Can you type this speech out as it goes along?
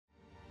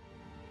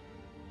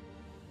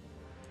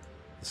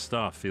The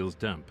staff feels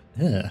damp.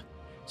 Ugh.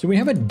 So we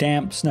have a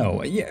damp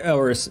snow. Yeah,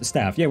 or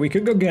staff. Yeah, we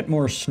could go get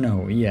more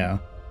snow. Yeah.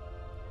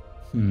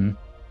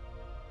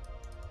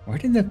 Where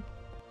did the...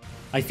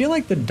 I feel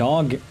like the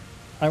dog...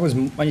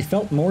 I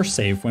felt more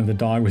safe when the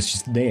dog was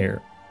just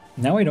there.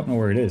 Now I don't know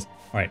where it is.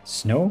 Alright,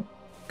 snow?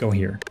 Go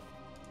here.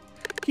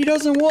 He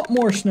doesn't want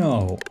more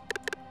snow!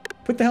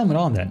 Put the helmet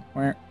on then.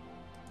 Where?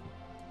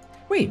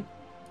 Wait.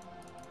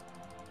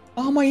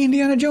 Oh, my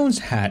Indiana Jones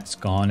hat's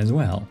gone as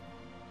well.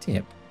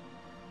 Tip.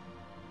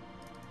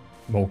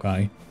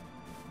 Okay.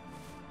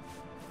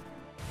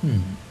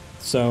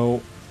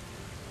 So...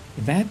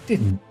 that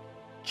didn't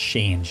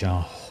change a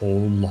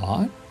whole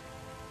lot.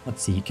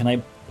 Let's see, can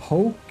I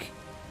poke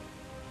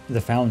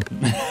the fountain?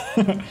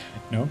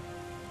 No?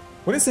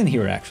 What is in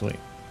here, actually?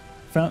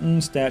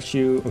 Fountain,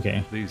 statue,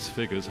 okay. These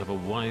figures have a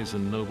wise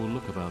and noble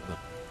look about them.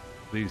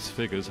 These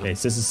figures have... Okay,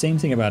 so it's the same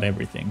thing about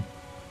everything.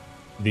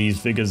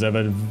 These figures have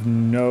a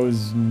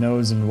nose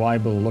and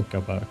wibble look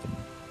about them.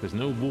 There's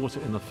no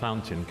water in the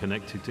fountain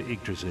connected to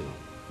Yggdrasil.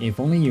 If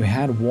only you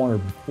had water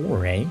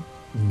before, eh?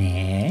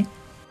 Nah.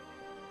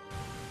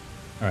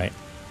 Alright,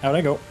 how'd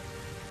I go?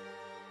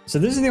 So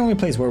this is the only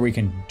place where we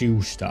can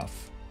do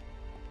stuff.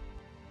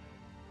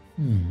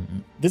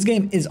 This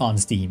game is on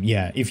Steam,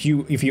 yeah. If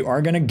you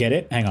are gonna get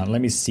it, hang on,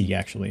 let me see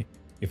actually.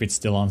 If it's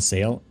still on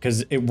sale.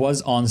 Because it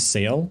was on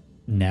sale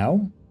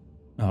now.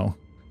 Oh,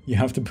 you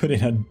have to put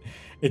it on...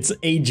 It's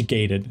age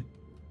gated.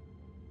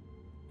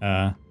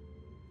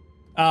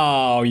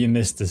 Oh, you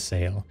missed the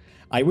sale.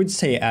 I would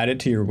say add it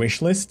to your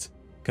wish list.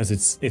 Because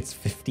it's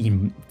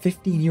 15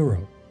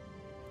 euro.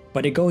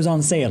 But it goes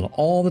on sale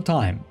all the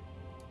time.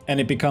 And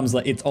it becomes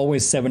like, it's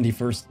always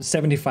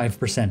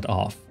 75%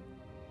 off.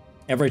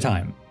 Every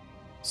time.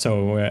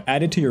 So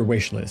add it to your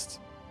wish list.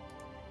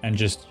 And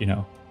just, you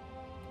know,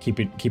 keep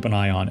an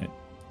eye on it.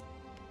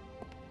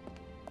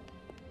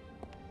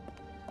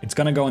 It's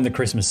gonna go in the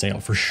Christmas sale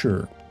for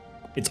sure.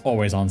 It's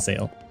always on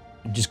sale.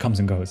 It just comes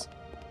and goes.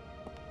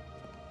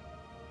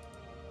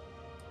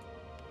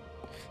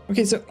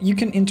 Okay, so you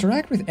can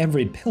interact with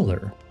every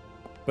pillar.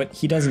 But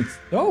he doesn't...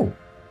 Oh!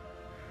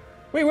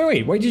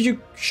 Wait. Why did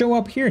you show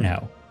up here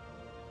now?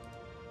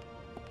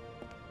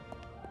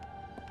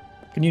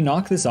 Can you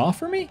knock this off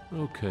for me?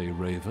 Okay,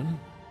 Raven.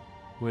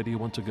 Where do you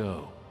want to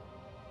go?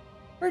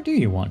 Where do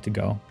you want to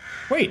go?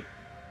 Wait.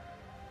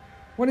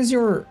 What is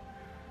your...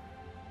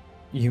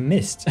 You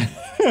missed.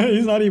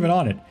 He's not even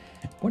on it.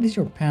 What is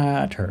your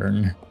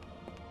pattern,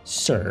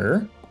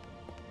 sir?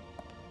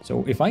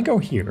 So if I go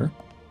here...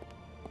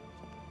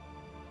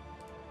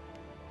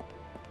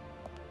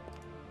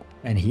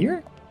 And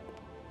here?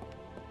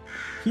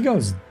 He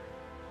goes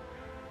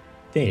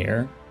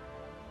there.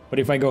 But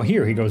if I go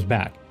here, he goes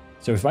back.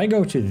 So if I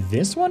go to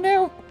this one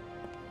now?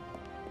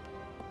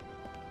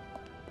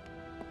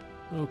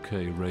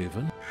 Okay,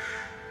 Raven.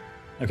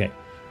 Okay,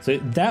 so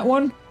that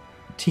one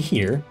to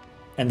here,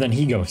 and then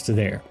he goes to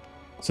there.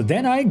 So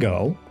then I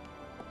go...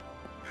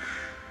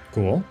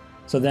 Cool.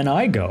 So then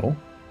I go...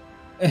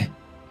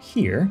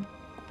 here.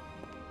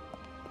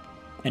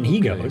 And he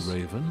goes...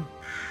 Raven.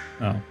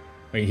 Oh,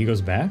 wait, he goes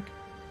back?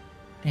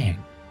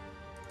 Dang.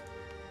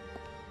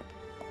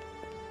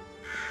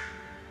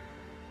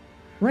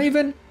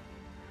 Raven?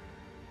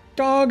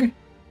 Dog?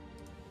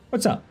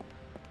 What's up?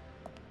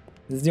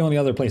 This is the only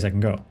other place I can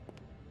go.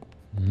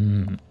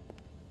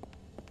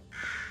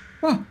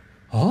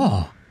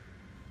 Oh,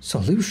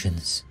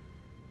 solutions.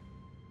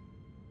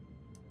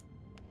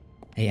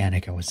 Hey,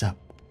 Annika, what's up?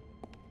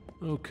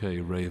 Okay,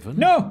 Raven.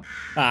 No!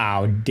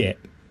 Oh,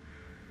 dip.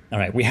 All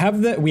right, we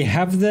have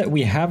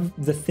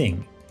the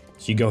thing.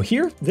 So you go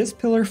here, this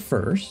pillar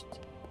first.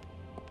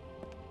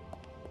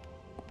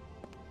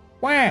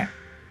 Wah!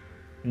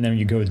 And then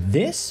you go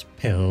this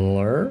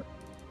pillar.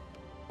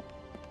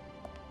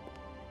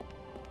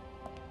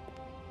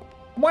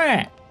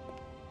 Wah!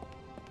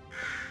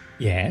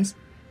 Yes.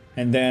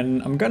 And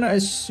then I'm gonna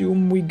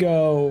assume we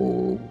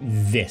go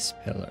this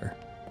pillar.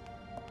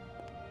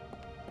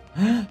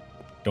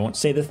 Don't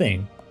say the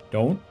thing.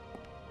 Don't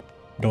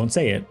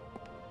say it.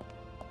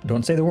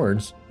 Don't say the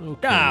words.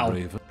 Okay, Ow,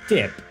 Raven.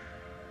 dip.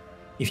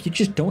 If you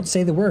just don't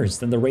say the words,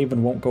 then the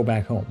raven won't go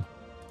back home.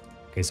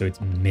 Okay, so it's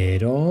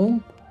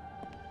middle.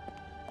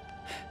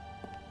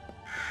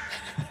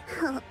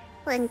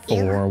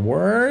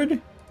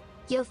 Forward.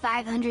 Yo,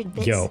 500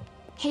 bits. Yo.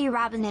 Hey,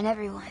 Robin and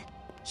everyone.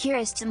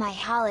 Here's to my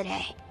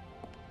holiday.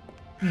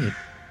 Wait,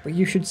 but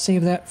you should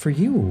save that for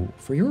you.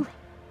 For your...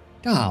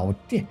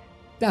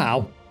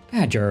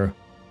 Badger.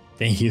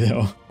 Thank you,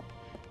 though.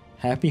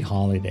 Happy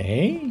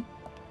holiday.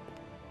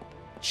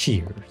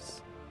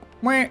 Cheers.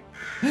 Wah.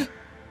 Oh,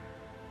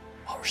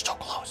 we're so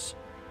close.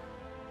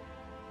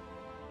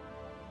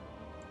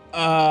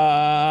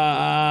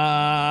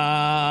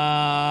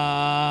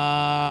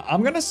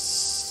 I'm gonna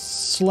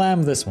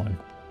slam this one.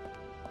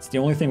 It's the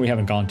only thing we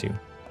haven't gone to.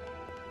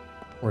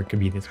 Or it could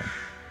be this one.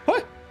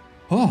 What?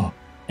 Oh,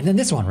 and then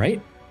this one, right?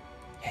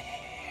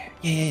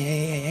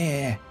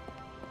 Yeah.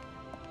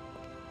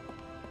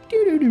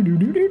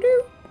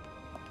 Do.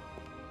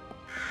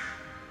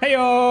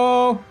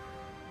 Heyo!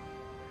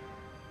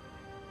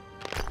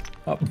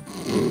 Oh.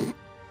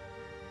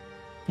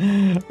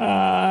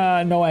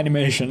 No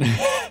animation.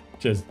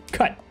 Just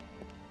cut.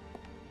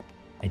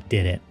 I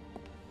did it.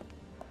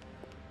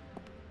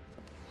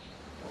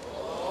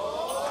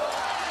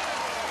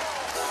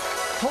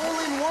 Hole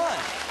in one.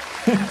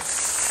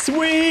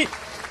 Sweet.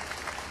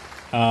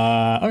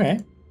 Okay.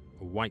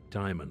 A white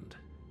diamond.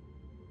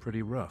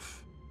 Pretty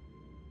rough.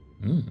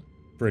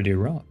 Pretty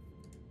rough.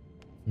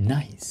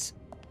 Nice.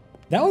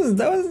 That was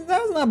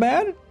not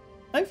bad.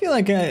 I feel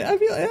like that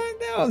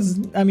was.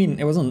 I mean,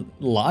 it wasn't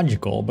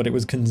logical, but it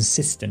was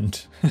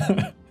consistent,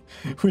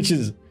 which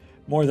is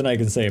more than I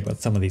can say about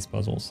some of these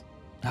puzzles.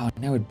 Oh,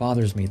 now it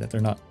bothers me that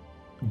they're not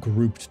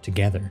grouped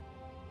together.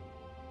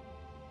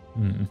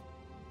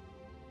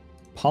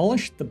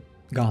 Polish the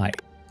guy.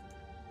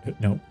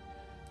 No. All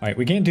right,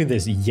 we can't do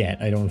this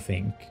yet. I don't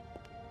think.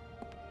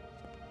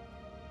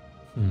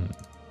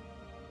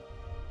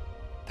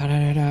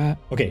 Da-da-da-da.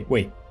 Okay,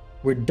 wait.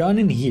 We're done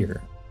in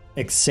here,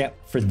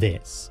 except for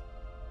this.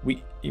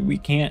 We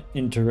can't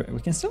interact. We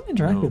can still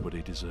interact with.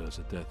 Nobody deserves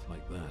a death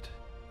like that.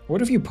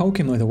 What if you poke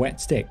him with a wet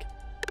stick?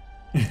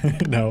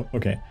 No.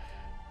 Okay.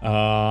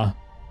 How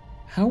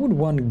would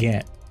one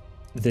get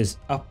this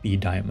uppy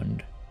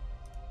diamond?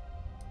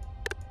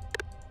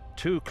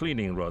 2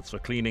 cleaning rods for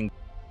cleaning.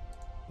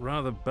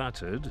 Rather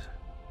battered.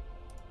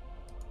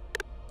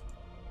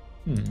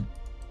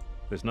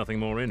 There's nothing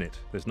more in it.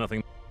 There's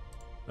nothing.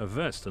 A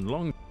vest and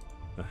long.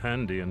 A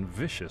handy and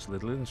vicious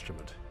little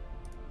instrument.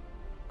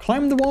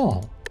 Climb the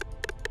wall.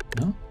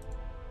 No?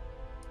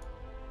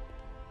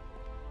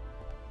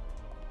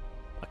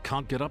 I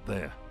can't get up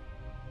there.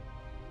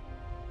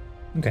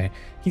 Okay.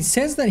 He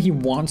says that he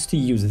wants to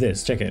use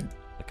this. Check it.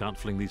 I can't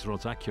fling these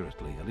rods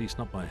accurately, at least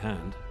not by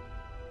hand.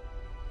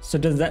 So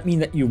does that mean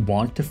that you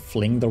want to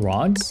fling the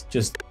rods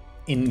just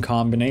in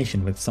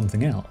combination with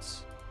something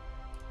else?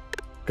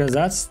 Because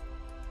that's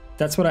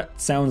what it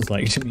sounds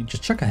like to me.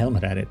 Just chuck a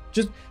helmet at it.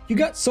 Just, you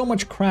got so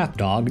much crap,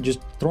 dog. Just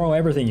throw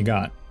everything you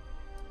got.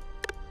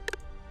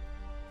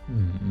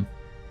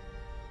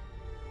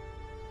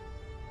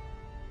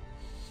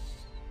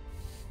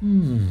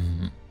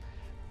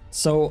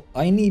 So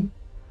I need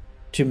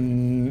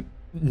to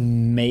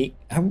make.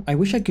 I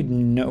wish I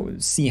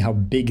could see how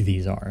big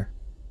these are.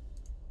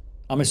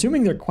 I'm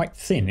assuming they're quite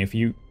thin if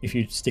you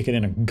stick it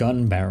in a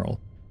gun barrel.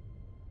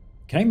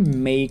 Can I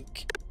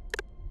make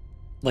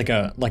like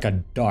a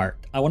dart?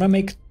 I want to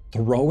make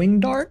throwing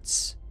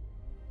darts.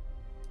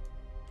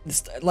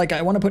 Like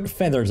I want to put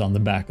feathers on the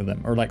back of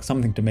them, or like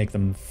something to make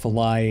them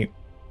fly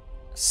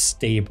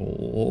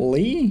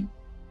stably.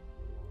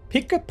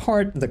 Pick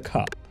apart the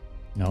cup.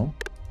 No.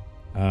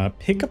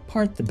 Pick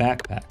apart the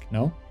backpack.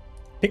 No.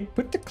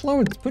 Put the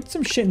clothes. Put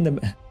some shit in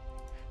the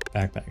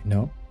backpack.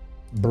 No.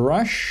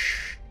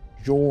 Brush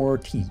your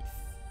teeth.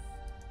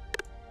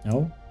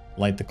 No.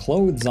 Light the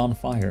clothes on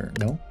fire.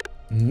 No.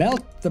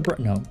 Melt the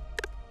no.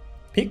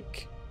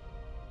 Pick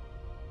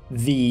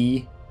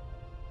the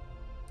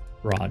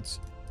rods.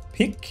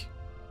 Pick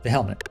the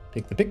helmet.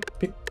 Pick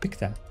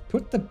that.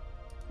 Put the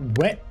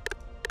wet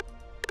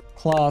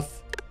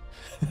cloth.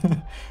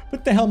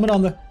 Put the helmet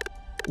on the.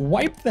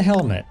 Wipe the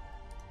helmet.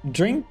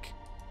 Drink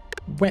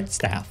wet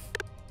staff.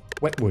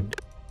 Wet wood.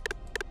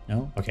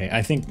 No? Okay,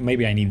 I think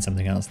maybe I need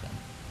something else then.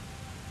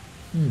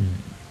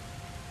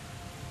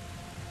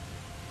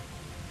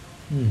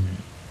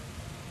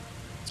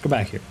 Let's go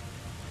back here.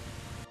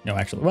 No,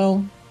 actually,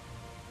 well.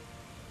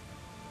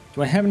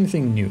 Do I have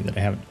anything new that I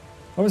haven't?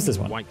 What was this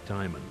one? White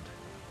diamond.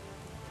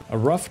 A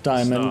rough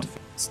diamond.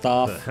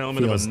 Staff. The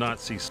helmet of a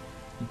Nazi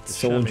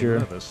soldier.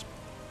 Leathers,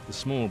 the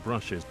small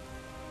brushes.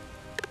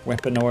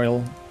 Weapon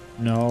oil.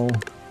 No.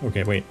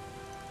 Okay, wait.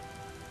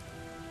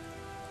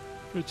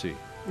 Pretty.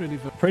 Really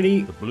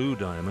pretty. The blue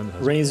diamond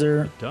has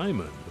razor. A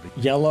diamond.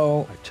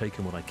 Yellow. I've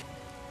taken what I can.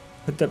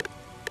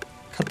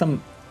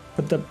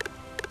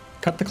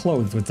 Cut the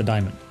clothes with the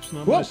diamond. It's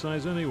not my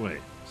size anyway,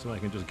 so I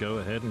can just go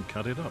ahead and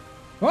cut it up.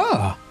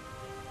 Ah!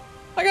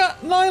 I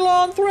got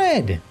nylon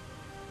thread!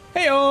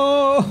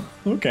 Hey-oh!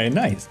 Okay,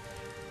 nice.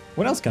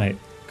 What else can I...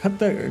 Cut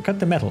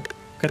the metal.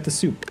 Cut the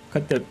soup.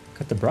 Cut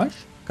the brush.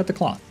 Cut the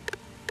cloth.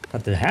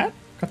 Cut the hat.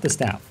 Cut the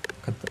staff.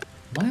 Cut the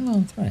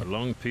nylon thread. A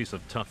long piece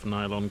of tough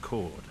nylon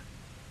cord.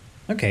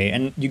 Okay,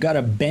 and you got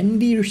a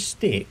bendy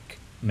stick.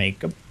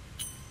 Make a...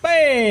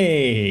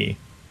 Hey!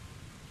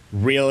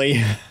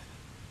 Really?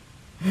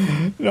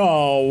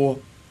 No.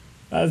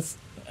 That's...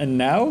 And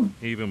now?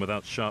 Even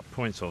without sharp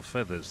points or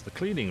feathers, the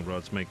cleaning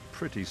rods make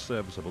pretty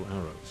serviceable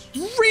arrows.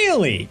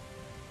 Really?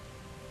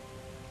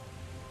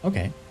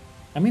 Okay.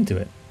 I'm into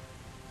it.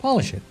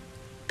 Polish it.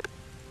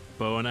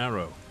 Bow and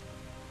arrow.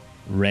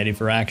 Ready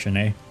for action,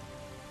 eh?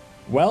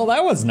 Well,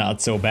 that was not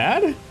so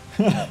bad.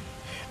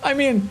 I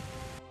mean...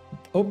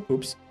 Oh,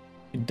 oops.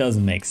 It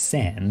doesn't make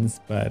sense,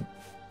 but...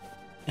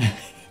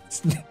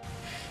 it's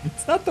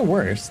not the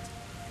worst.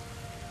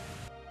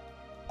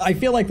 I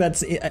feel like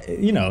that's,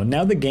 you know,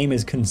 now the game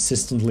is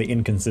consistently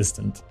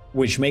inconsistent,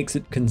 which makes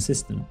it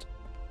consistent.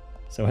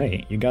 So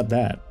hey, you got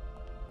that.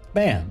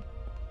 Bam.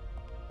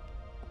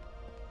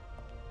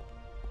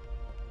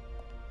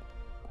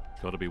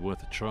 Gotta be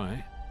worth a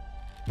try.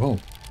 Whoa.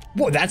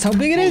 Whoa, that's how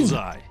big it is!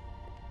 Bullseye.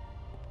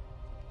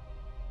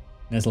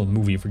 Nice little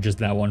movie for just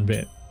that one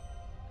bit.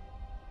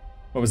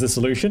 What was the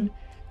solution?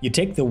 You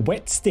take the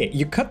wet stick,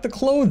 you cut the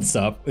clothes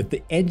up with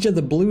the edge of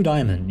the blue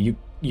diamond.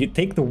 You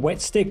take the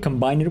wet stick,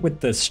 combine it with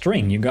the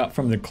string you got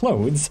from the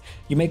clothes,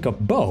 you make a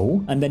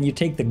bow, and then you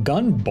take the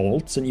gun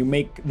bolts and you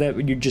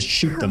just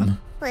shoot them.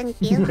 Thank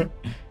you.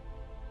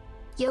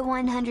 Yo,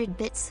 100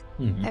 bits.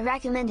 I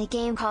recommend a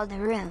game called The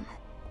Room.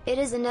 It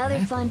is another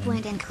fun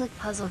point-and-click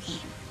puzzle game.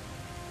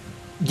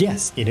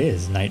 Yes, it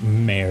is.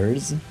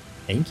 Nightmares.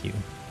 Thank you.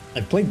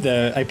 I played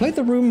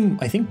the Room,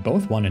 I think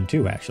both 1 and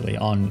 2 actually,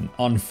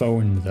 on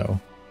phone though.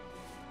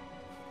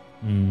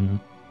 Can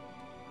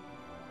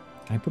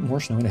I put more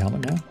snow in the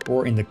helmet now?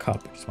 Or in the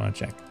cup? I just want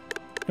to check.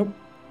 Nope.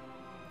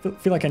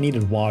 Feel like I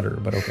needed water,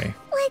 but okay.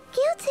 We're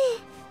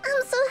guilty.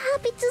 I'm so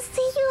happy to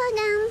see you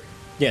again.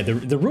 Yeah,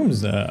 the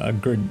Room's a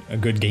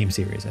good game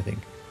series, I think.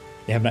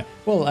 They have not,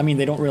 well, I mean,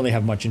 they don't really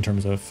have much in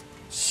terms of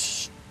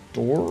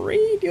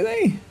story, do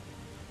they?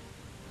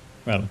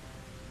 Well,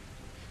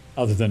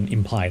 other than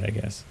implied, I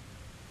guess.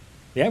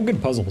 They have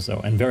good puzzles though,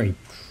 and very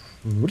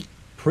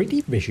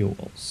pretty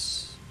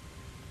visuals.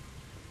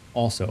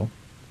 Also,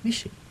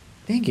 Mishi,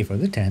 thank you for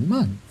the 10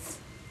 months.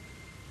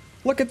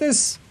 Look at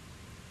this.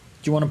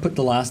 Do you want to put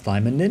the last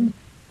diamond in?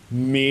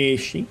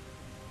 Mishi.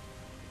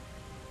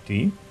 Do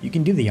you? You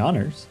can do the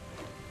honors.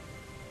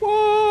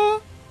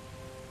 What?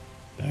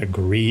 The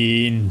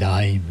green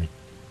diamond.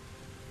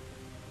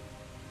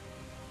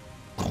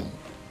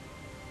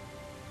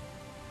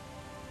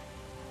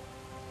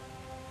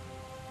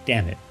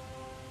 Damn it.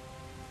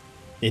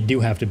 They do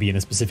have to be in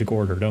a specific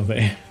order, don't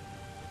they?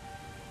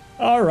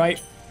 Alright,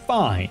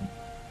 fine.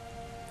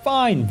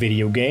 Fine,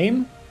 video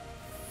game.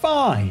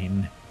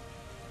 Fine.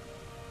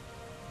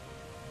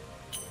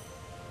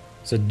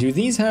 So do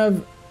these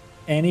have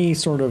any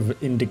sort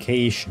of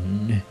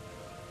indication?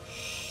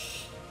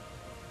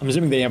 I'm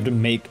assuming they have to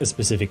make a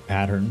specific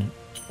pattern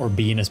or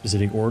be in a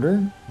specific order.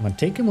 I'm gonna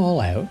take them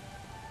all out.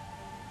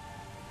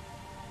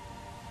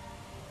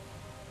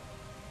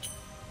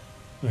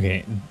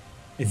 Okay,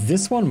 is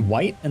this one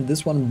white and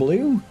this one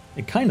blue?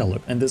 It kind of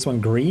looks, and this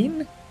one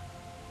green? It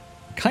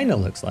kind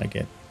of looks like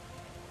it.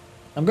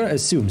 I'm gonna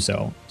assume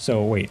so.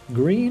 So wait,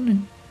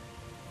 green,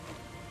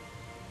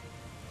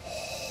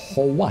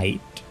 white,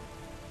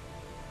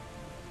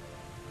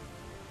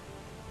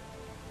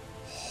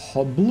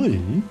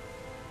 blue,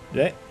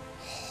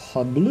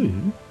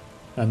 blue,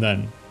 and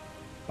then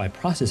by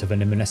process of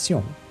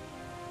elimination,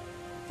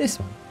 this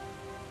one.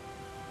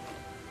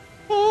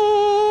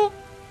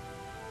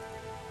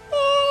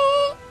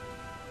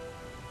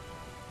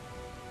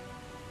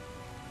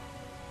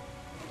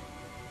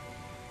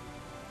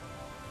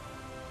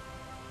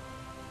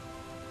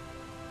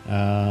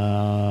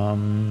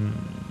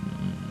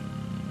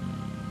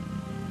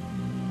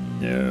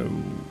 No.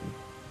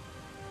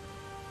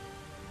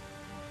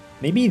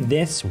 Maybe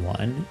this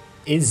one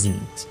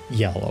isn't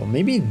yellow.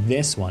 Maybe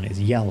this one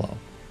is yellow.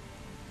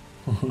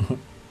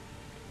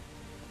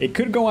 It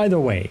could go either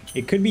way.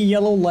 It could be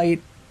yellow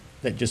light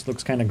that just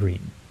looks kind of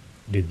green.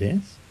 Do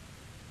this.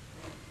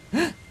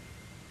 And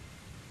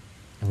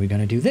we're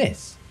gonna do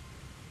this.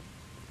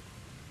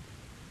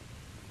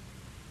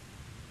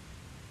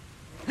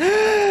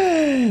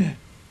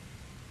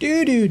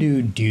 Do do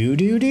do do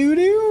do do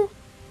do.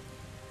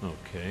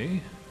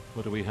 Okay,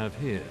 what do we have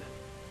here?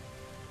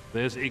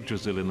 There's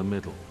Yggdrasil in the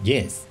middle.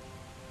 Yes.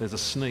 There's a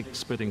snake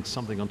spitting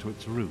something onto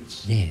its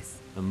roots. Yes.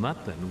 And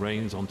that then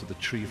rains onto the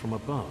tree from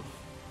above.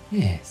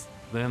 Yes.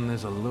 Then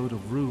there's a load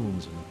of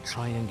runes and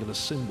triangular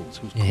symbols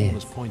whose Yes.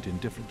 corners point in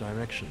different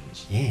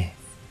directions. Yes.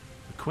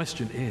 The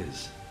question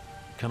is,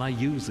 can I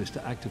use this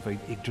to activate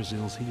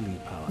Yggdrasil's healing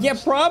powers? Yeah,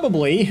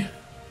 probably.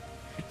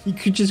 You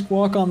could just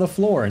walk on the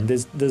floor in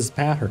this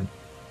pattern.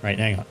 Right,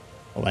 hang on.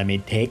 Let me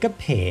take a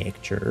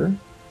picture.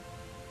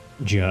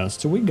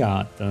 Just so we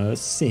got the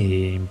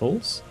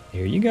symbols.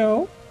 Here you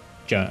go.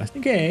 Just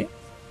in case.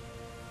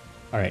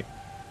 Alright.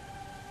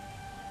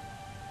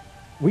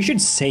 We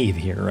should save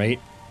here, right?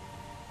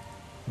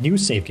 New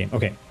save game.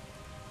 Okay.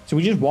 So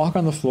we just walk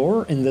on the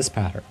floor in this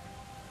pattern.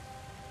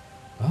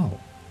 Oh.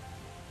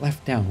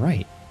 Left, down,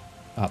 right.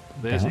 Up,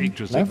 There's down,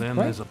 Yggdrasil, left, then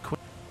right. there's a...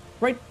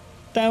 Right,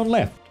 down,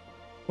 left.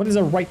 What is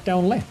a right,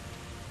 down, left?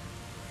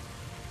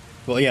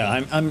 Well,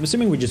 yeah, I'm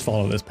assuming we just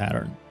follow this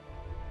pattern.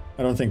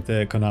 I don't think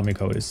the Konami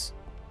code is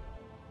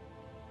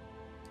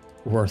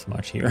worth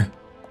much here.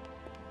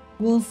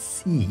 We'll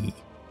see.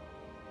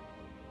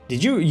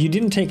 You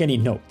didn't take any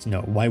notes?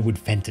 No, why would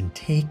Fenton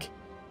take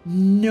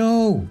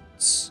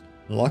notes?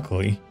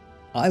 Luckily,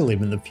 I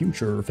live in the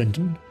future,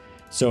 Fenton.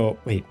 So,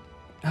 wait,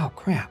 oh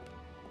crap.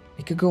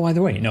 It could go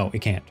either way. No, it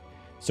can't.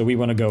 So we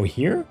want to go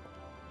here,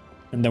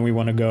 and then we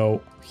want to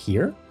go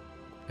here,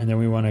 and then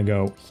we want to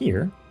go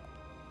here,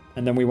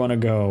 and then we want to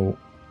go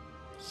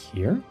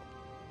here,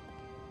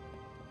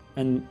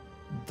 and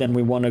then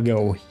we want to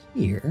go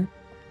here,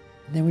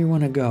 and then we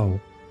want to go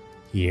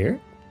here,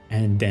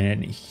 and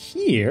then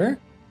here,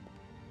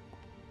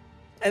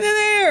 and then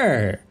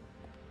there.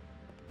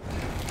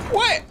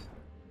 What?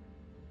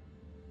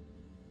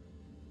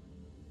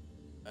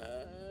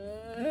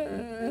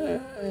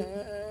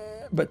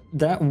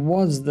 that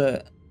was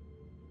the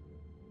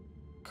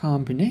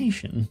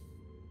combination.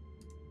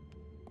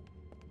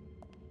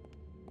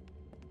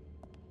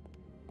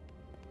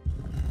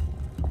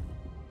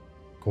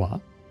 Quoi?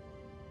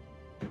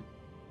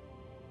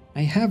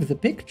 I have the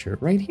picture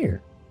right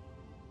here.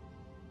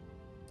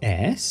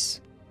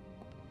 S.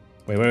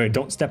 Wait,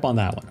 don't step on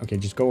that one. Okay,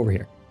 just go over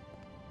here.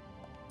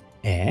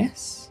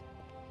 S.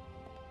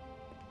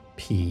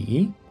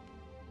 P.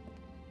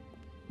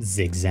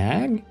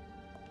 Zigzag.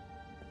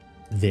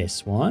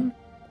 This one.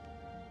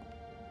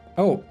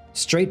 Oh,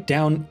 straight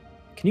down.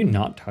 Can you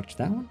not touch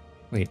that one?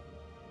 Wait,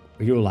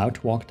 are you allowed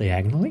to walk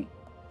diagonally?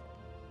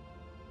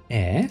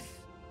 F.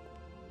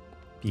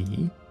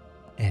 B.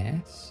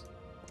 S.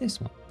 This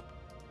one.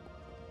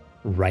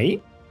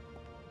 Right?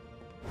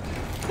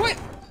 What?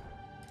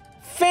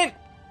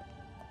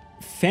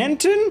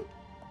 Fenton?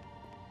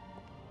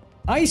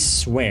 I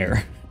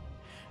swear.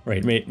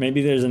 Right, wait,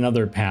 maybe there's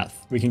another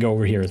path. We can go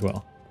over here as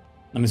well.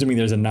 I'm assuming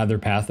there's another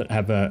path that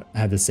have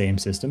the same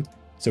system.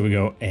 So we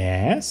go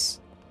S,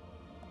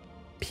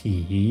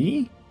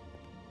 P,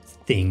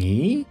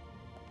 thingy,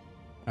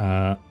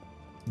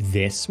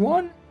 this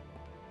one,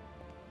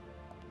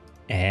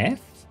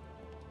 F,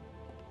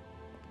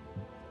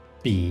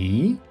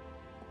 B,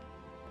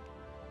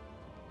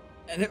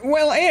 and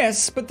well,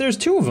 S, but there's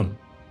two of them.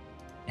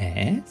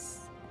 S,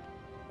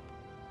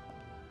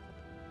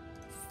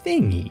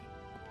 thingy.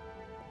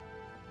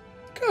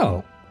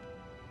 Go.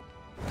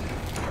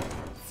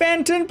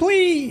 Fenton,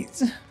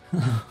 please!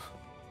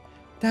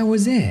 That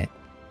was it.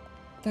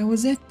 That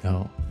was it,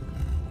 though.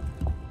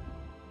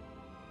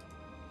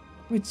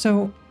 Wait,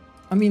 so...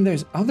 I mean,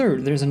 there's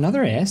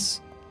another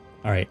S.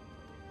 Alright.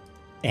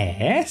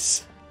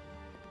 S.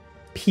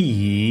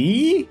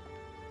 P.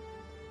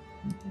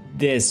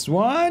 This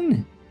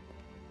one.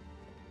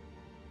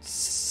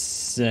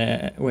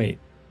 Wait.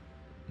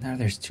 Now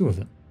there's two of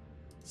them.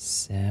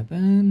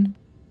 7.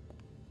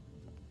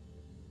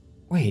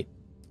 Wait.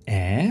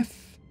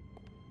 F.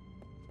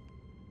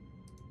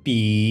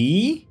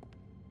 B.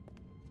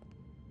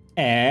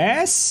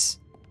 S.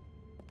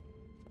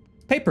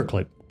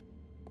 Paperclip.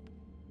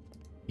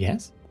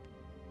 Yes?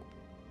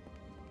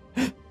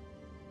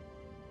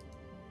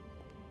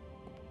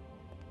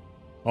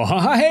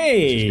 Oh,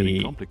 hey! It's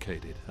getting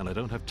complicated, and I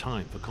don't have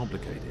time for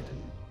complicated.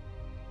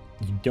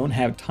 You don't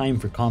have time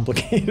for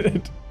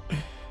complicated.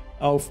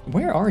 Oh,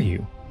 where are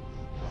you?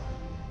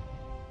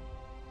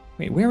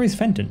 Wait, where is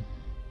Fenton?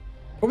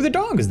 Oh, the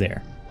dog is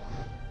there.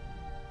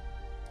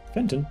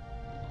 Fenton.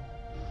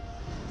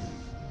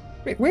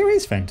 Wait, where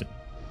is Fenton?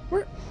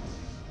 Where?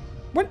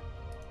 What?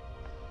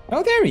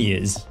 Oh, there he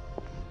is.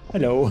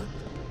 Hello.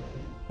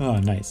 Oh,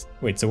 nice.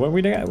 Wait, so what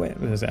we got? Wait,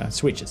 there's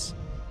switches.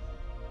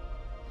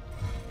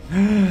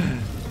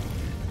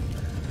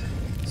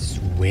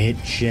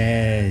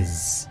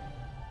 Switches.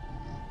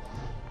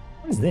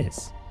 What is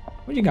this?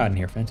 What you got in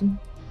here, Fenton?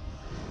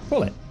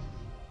 Pull it.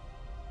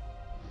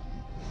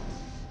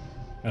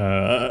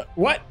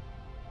 What?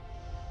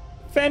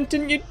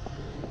 Fenton, you...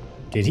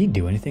 Did he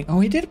do anything? Oh,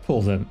 he did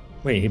pull the...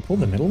 Wait, he pulled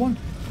the middle one?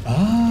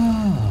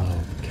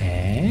 Oh,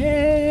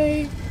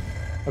 okay.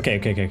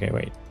 Okay,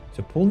 wait.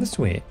 So pull the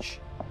switch.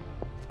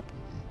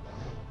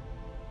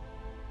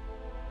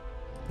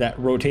 That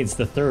rotates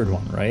the third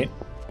one, right?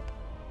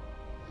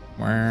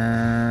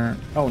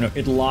 Oh, no,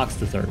 it locks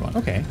the third one.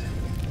 Okay.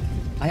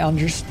 I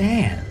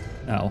understand.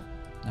 Oh,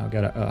 now I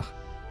gotta...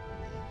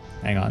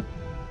 Hang on.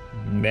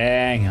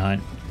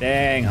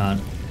 Hang on.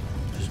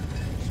 Just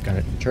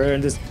gotta turn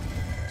this...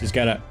 Just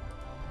gotta...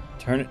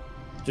 Turn it.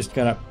 Just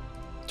gotta...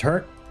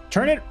 Turn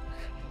it!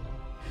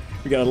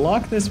 We gotta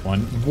lock this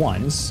one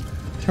once,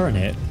 turn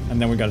it,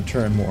 and then we gotta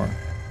turn more.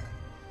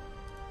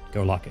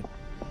 Go lock it.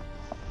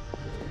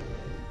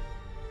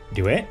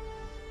 Do it.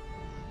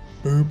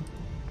 Boop.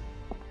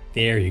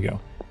 There you go.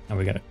 Now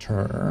we gotta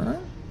turn.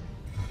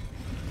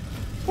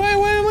 Why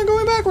am I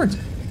going backwards?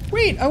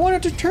 Wait, I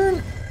wanted to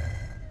turn...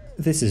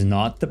 This is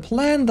not the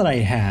plan that I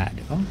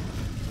had. Oh.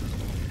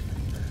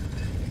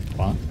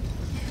 What?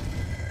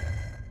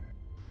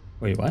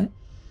 Wait, what?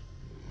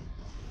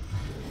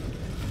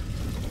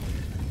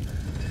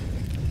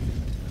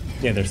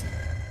 Yeah, there's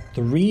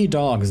 3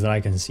 dogs that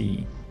I can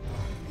see.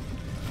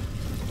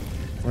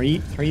 Three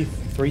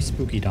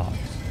spooky dogs.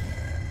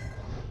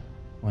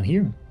 One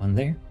here, one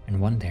there,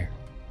 and one there.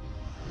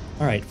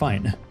 Alright,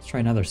 fine. Let's try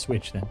another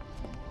switch then.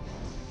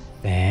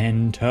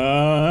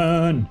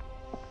 Fenton!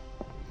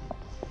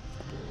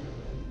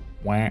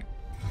 Whack.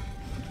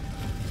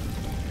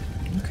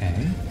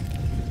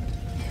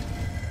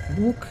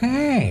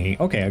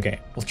 Okay.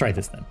 Let's try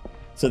this then.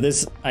 So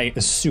this, I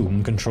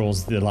assume,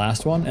 controls the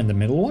last one and the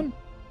middle one?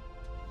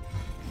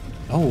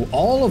 Oh,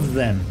 all of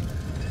them!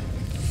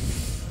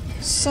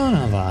 Son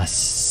of a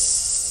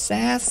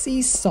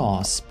sassy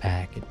sauce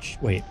package.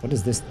 Wait, what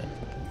is this then?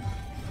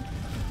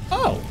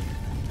 Oh!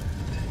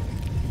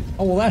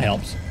 Oh, well that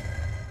helps.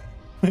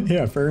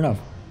 Yeah, fair enough.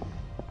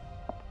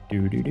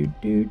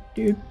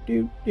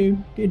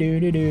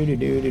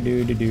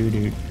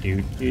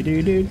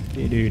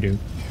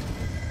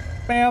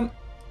 Bam!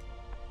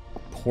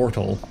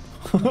 Portal.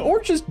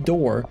 Or just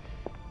door.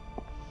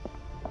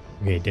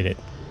 Okay, did it.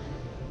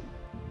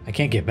 I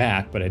can't get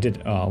back, but I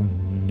did. Oh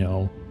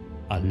no.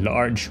 A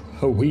large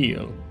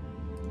wheel.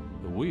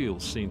 The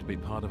wheels seem to be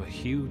part of a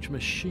huge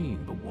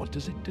machine, but what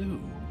does it do?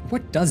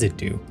 What does it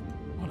do?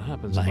 What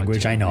happens Language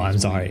if I I turn know, I'm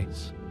these sorry.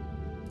 wheels?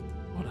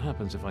 What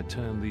happens if I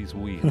turn these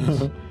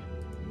wheels?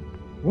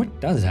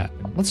 What does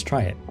happen? Let's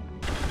try it.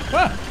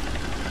 Ah!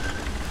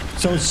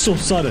 Sounds so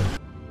sudden.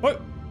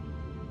 What?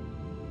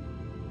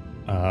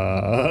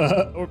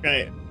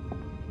 Okay.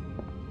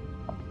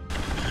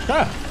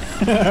 Ah!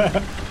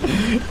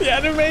 The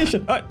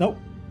animation! Nope.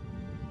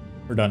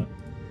 We're done.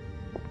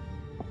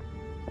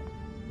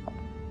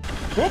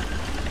 Whoop.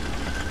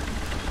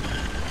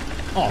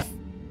 Off.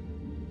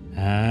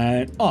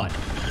 And on.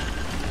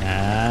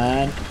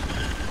 And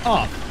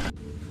off.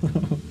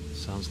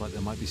 Sounds like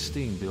there might be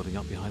steam building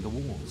up behind the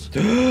walls.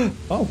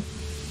 Oh.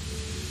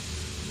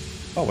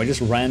 Oh, I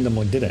just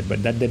randomly did it,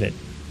 but that did it.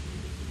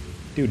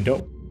 Dude,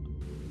 dope.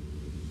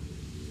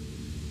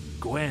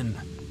 Gwen.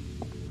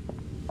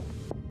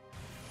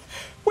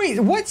 Wait,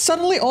 what?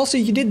 Suddenly also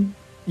you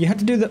had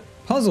to do the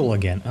puzzle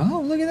again.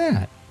 Oh, look at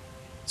that.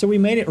 So we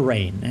made it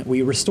rain.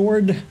 We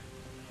restored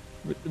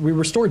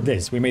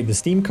this. We made the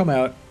steam come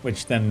out,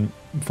 which then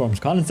forms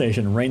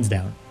condensation and rains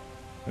down,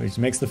 which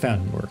makes the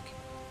fountain work.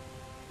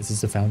 This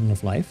is the fountain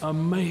of life.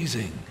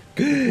 Amazing.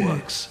 It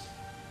works.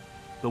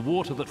 The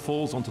water that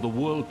falls onto the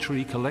world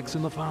tree collects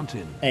in the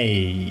fountain.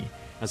 Hey.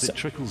 As it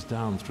trickles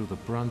down through the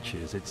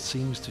branches, it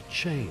seems to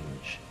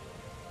change.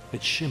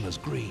 It shimmers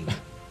green.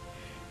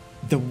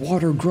 The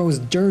water grows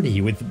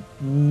dirty with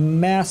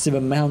massive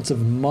amounts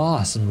of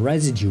moss and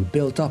residue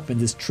built up in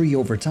this tree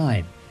over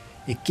time.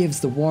 It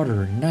gives the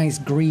water a nice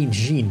green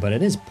sheen, but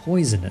it is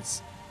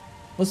poisonous.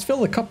 Let's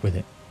fill the cup with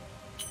it.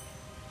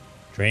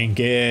 Drink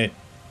it.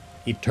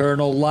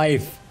 Eternal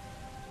life.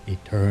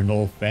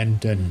 Eternal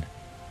Fenton.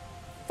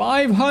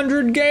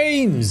 500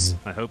 games!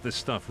 I hope this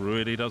stuff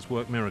really does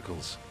work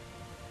miracles.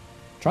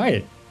 Try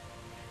it.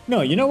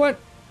 No, you know what?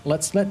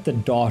 Let's let the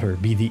daughter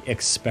be the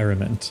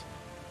experiment.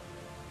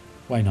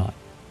 Why not?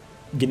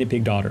 Guinea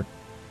pig daughter.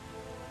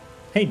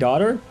 Hey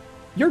daughter,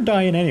 you're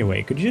dying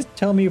anyway. Could you just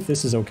tell me if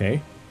this is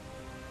okay?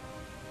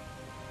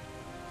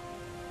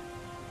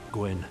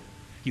 Gwen,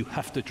 you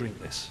have to drink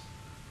this.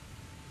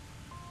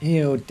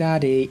 Ew,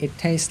 Daddy, it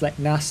tastes like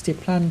nasty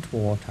plant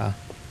water.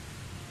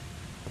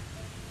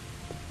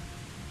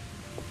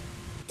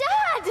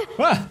 Dad!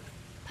 Ah!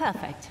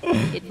 Perfect.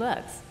 It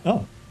works.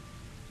 Oh.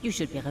 You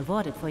should be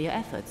rewarded for your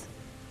efforts.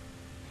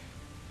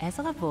 As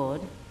a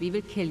reward, we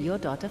will kill your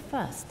daughter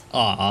first.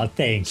 Aw,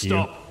 thank you.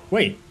 Stop.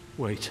 Wait.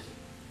 Wait.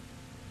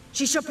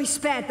 She should be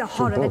spared the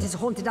horror that has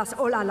haunted us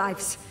all our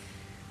lives.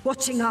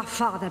 Watching our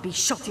father be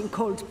shot in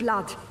cold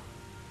blood.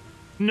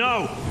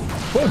 No!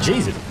 Oh,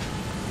 Jesus.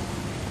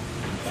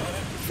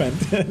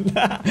 Fenton.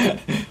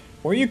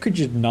 Or you could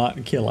just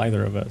not kill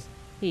either of us.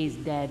 He's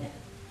dead.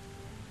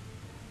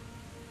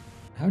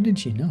 How did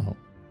she know?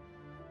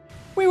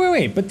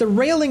 Wait, but the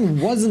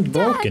railing wasn't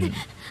broken.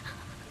 Dad!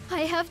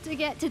 I have to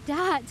get to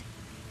Dad.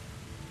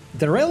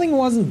 The railing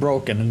wasn't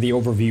broken in the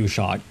overview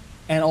shot.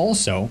 And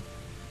also,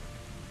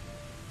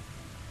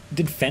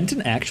 did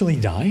Fenton actually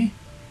die?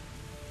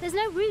 There's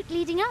no route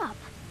leading up.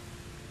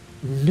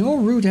 No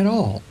route at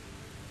all.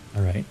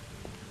 Alright.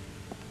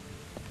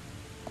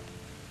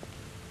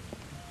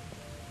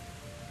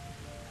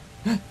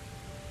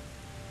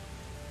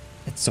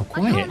 It's so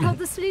quiet. I can't hold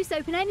the sluice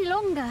open any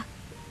longer.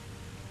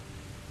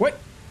 What?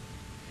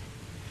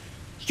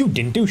 You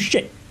didn't do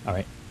shit.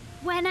 Alright.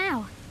 Where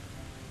now?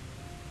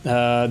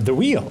 The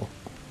wheel.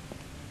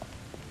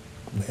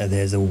 Where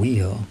there's a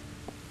wheel,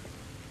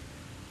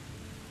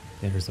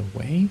 there's a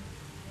way?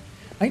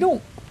 I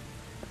don't...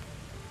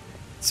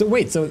 So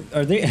wait, so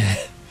are they...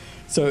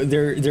 So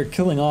they're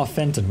killing off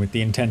Fenton with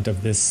the intent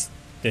of this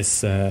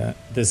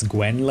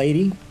Gwen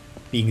lady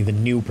being the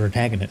new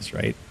protagonist,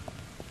 right?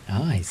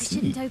 Ah, I see. I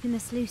shouldn't open the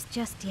sluice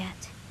just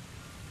yet.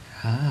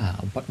 Ah,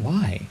 but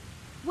why?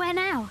 Where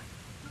now?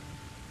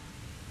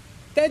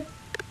 That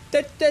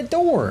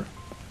door.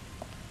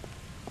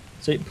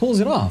 So it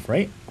pulls it off,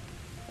 right?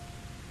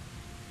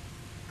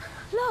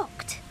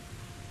 Locked.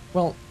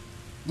 Well,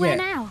 Where yeah.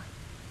 now?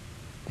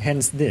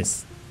 Hence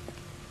this.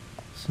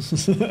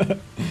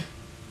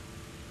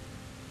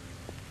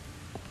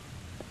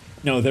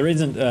 No, there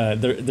isn't.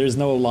 There's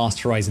no Lost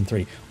Horizon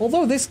 3.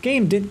 Although this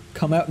game did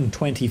come out in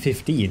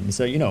 2015,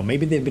 so you know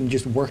maybe they've been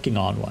just working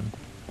on one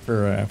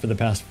for the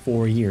past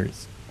 4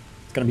 years.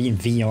 It's gonna be in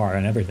VR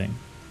and everything.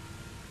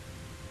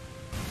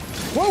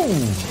 Whoa!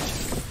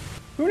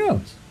 Who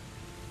knows?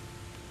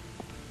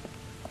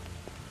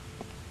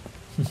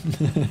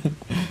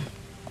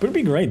 But it'd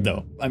be great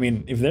though. I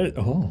mean, if there.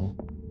 Oh.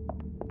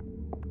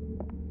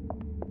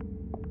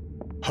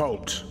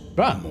 Halt,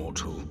 Ah.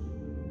 mortal.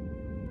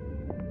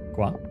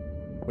 Quoi?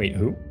 Wait,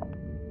 who?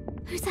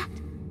 Who's that?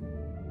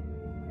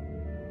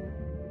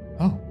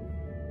 Oh.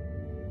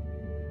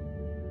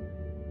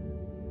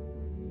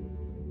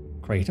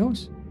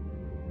 Kratos?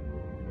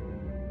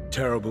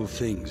 Terrible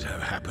things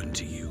have happened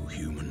to you,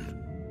 human.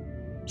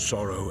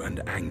 Sorrow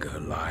and anger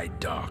lie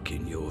dark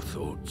in your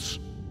thoughts.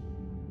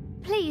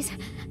 Please,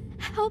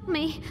 help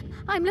me.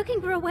 I'm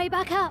looking for a way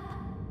back up.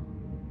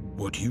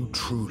 What you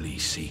truly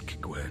seek,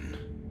 Gwen,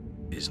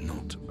 is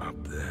not up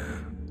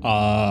there.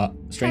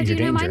 Stranger Danger. How do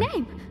you know my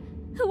name?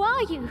 Who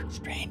are you?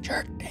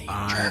 Stranger Danger.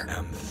 I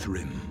am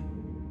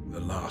Thrym, the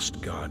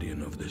last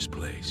guardian of this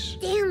place.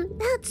 Damn,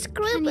 that's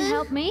Can you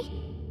help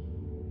me?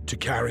 To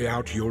carry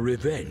out your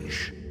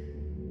revenge?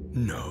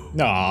 No.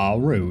 Aw,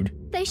 rude.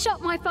 They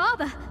shot my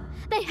father.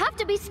 They have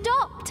to be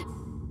stopped.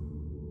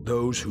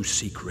 Those who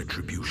seek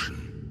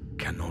retribution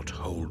cannot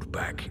hold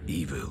back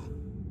evil.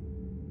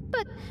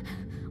 But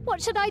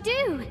what should I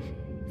do?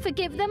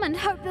 Forgive them and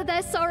hope that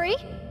they're sorry?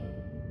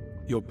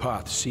 Your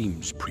path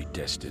seems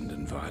predestined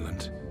and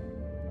violent,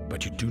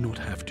 but you do not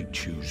have to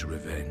choose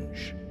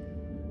revenge.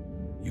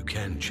 You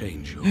can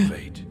change your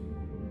fate.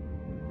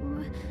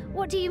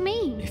 What do you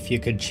mean? If you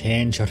could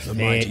change your The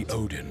mighty fate,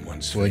 Odin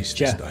once would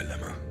faced ya? this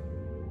dilemma.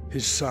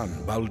 His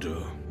son,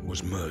 Baldur,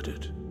 was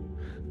murdered,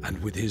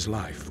 and with his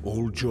life,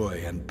 all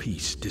joy and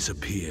peace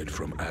disappeared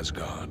from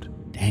Asgard.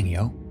 Dang,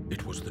 yo.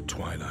 It was the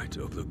twilight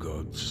of the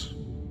gods.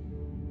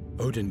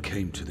 Odin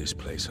came to this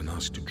place and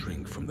asked to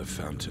drink from the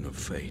fountain of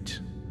fate.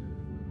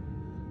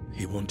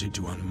 He wanted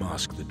to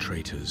unmask the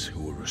traitors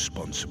who were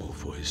responsible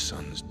for his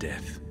son's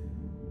death.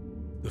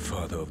 The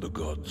father of the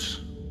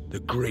gods,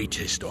 the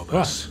greatest of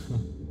us,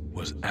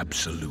 was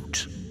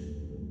absolute.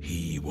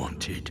 He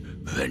wanted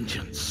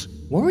vengeance.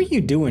 What were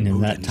you doing in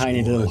that Odin's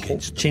tiny war little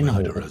against chin the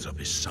hole? murderers of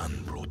his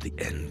son brought the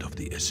end of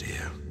the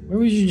Aesir. Where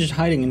was you just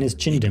hiding in his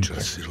chin dimple?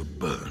 Yggdrasil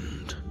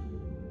burned.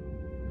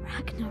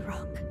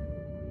 Ragnarok.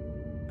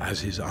 As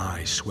his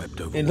eye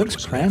swept over It what looks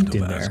was cramped left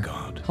in of there.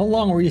 Asgard, How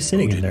long were you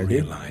sitting in Odin there,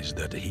 dude? realized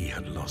that he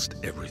had lost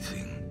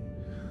everything.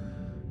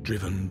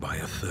 Driven by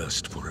a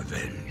thirst for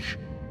revenge,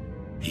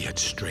 he had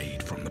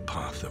strayed from the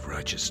path of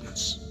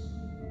righteousness.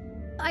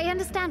 I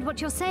understand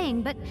what you're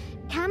saying, but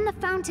can the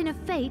Fountain of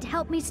Fate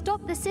help me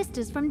stop the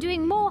sisters from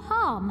doing more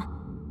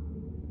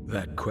harm?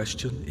 That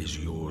question is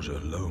yours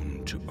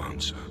alone to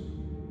answer.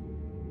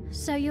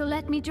 So you'll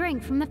let me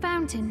drink from the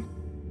fountain?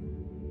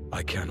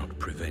 I cannot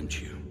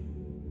prevent you.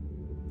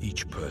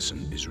 Each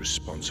person is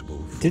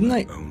responsible for Didn't their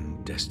I-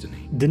 own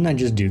destiny. Didn't I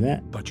just do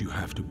that? But you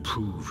have to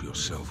prove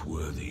yourself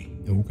worthy.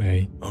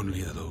 Okay.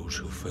 Only those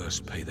who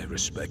first pay their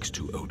respects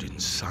to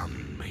Odin's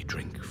son may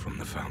drink from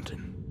the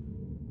fountain.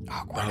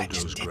 Oh, God, I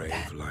Baldur's just did grave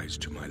that. lies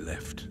to my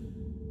left.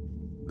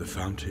 The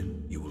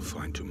fountain you will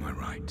find to my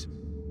right.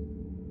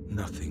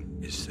 Nothing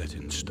is set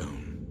in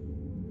stone.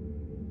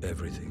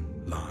 Everything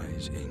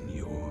lies in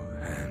your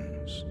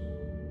hands.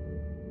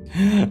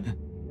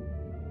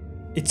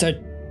 It's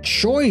a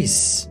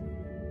choice.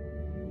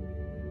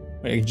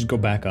 Wait, I can just go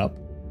back up.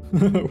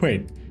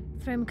 Wait.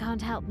 Thrym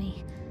can't help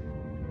me.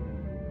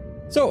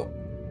 So,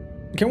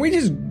 can we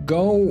just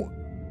go?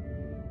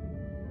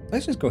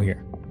 Let's just go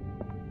here.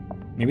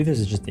 Maybe this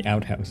is just the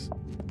outhouse.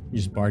 You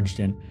just barged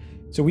in.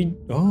 So we.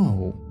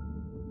 Oh.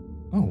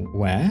 Oh,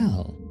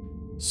 wow.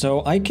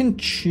 So I can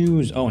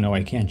choose. Oh, no,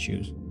 I can't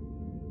choose.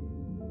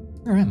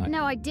 Where am I?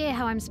 No idea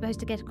how I'm supposed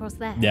to get across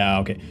there. Yeah,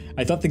 okay.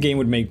 I thought the game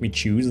would make me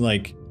choose,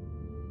 like,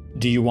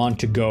 do you want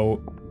to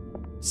go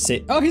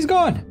say, oh, he's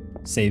gone!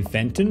 Save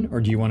Fenton,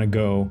 or do you want to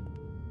go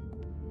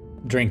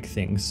drink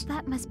things?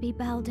 That must be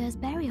Baldur's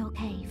burial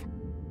cave.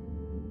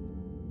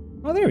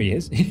 Oh, there he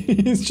is.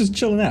 He's just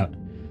chilling out.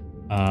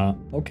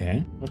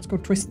 Okay. Let's go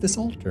twist this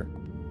altar.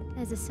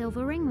 There's a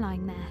silver ring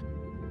lying there.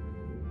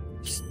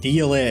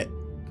 Steal it.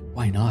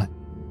 Why not?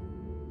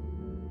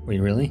 Wait,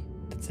 really?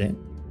 That's it?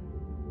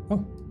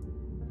 Oh.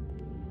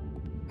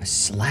 A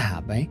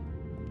slab, eh?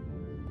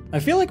 I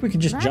feel like we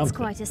could just That's jump.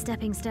 quite a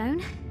stepping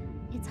stone.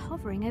 It's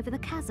hovering over the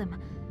chasm.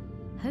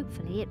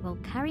 Hopefully it will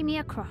carry me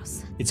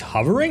across. It's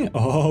hovering?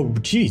 Oh,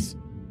 jeez.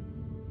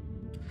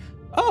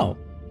 Oh.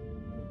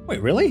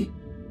 Wait, really?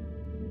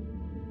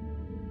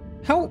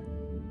 How?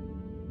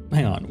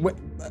 Hang on. What?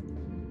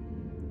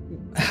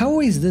 How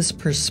is this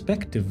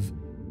perspective?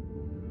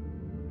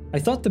 I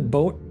thought the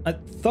boat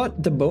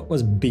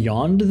was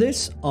beyond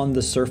this on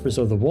the surface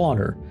of the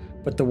water,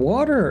 but the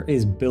water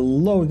is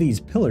below these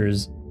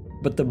pillars,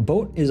 but the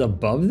boat is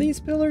above these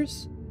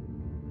pillars?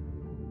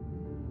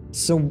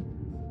 So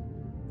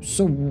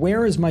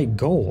where is my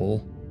goal?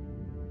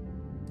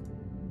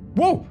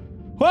 Whoa!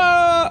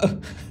 Ah!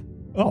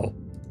 Oh.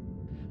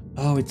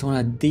 Oh, it's one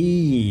of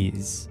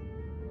these.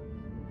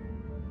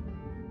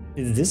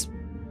 Is this?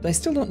 I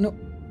still don't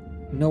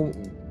know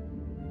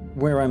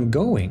where I'm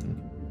going.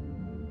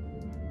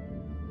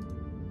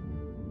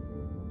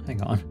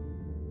 Hang on.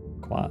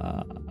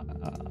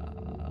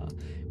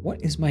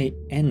 What is my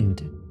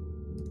end?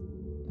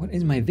 What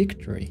is my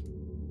victory?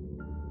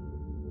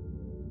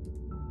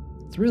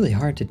 It's really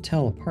hard to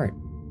tell apart.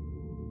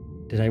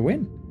 Did I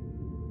win?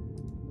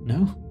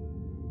 No.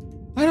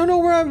 I don't know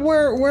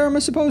where am I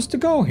supposed to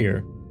go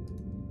here.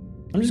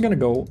 I'm just gonna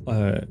go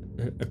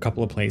a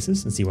couple of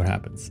places and see what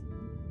happens.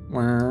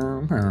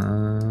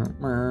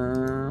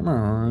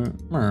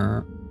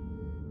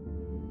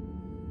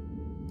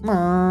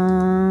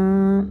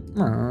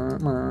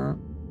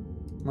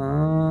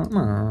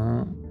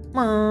 No?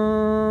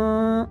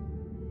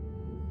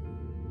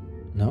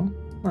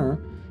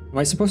 Am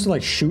I supposed to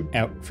like shoot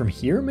out from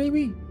here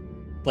maybe?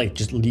 Like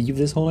just leave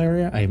this whole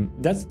area?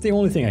 That's the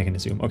only thing I can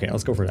assume. Okay,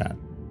 let's go for that.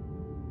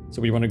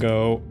 So we want to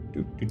go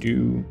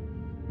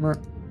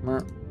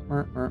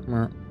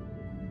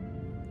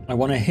I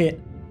want to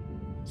hit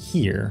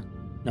here.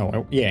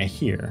 No, yeah,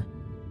 here.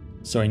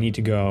 So I need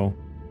to go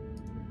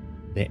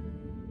there.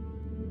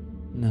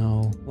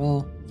 No,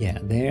 well, yeah,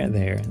 there.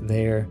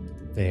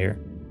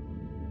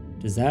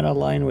 Does that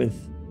align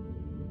with...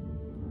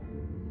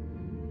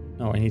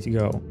 No, I need to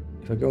go...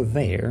 If I go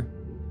there...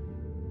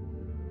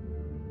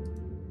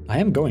 I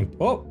am going...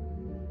 Oh!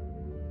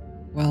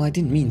 Well, I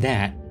didn't mean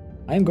that.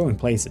 I am going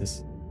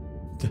places.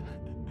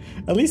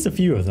 At least a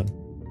few of them.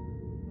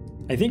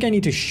 I think I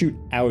need to shoot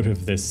out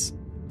of this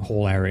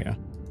whole area.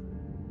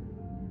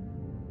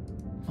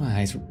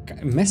 It's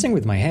messing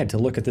with my head to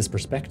look at this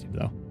perspective,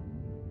 though.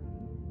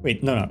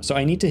 Wait, no. So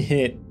I need to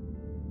hit...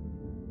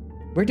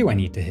 Where do I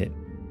need to hit?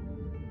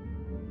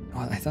 Oh,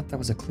 I thought that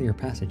was a clear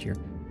passage here.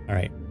 All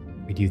right,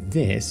 we do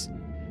this.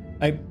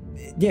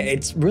 Yeah,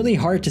 it's really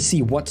hard to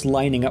see what's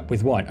lining up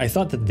with what. I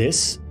thought that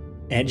this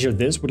edge of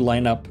this would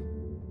line up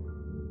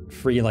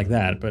free like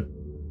that, but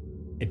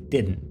it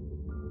didn't.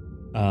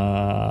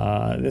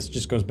 This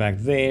just goes back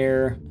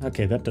there.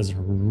 Okay, that doesn't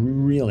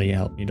really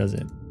help me, does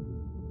it?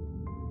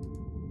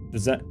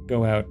 Does that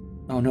go out?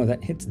 Oh no,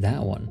 that hits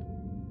that one.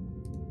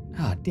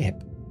 Ah,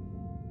 dip.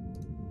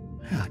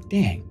 Ah,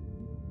 dang.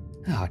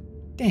 Ah,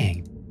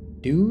 dang.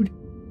 Dude.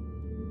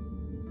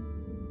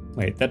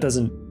 Wait, that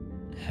doesn't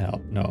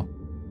help. No.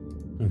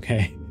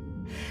 Okay.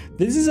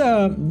 This is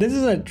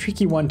a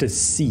tricky one to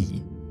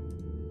see.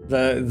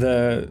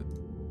 The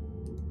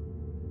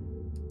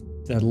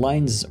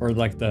lines, or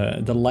like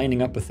the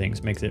lining up of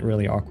things, makes it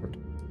really awkward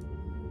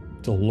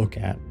to look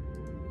at.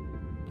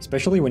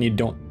 Especially when you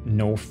don't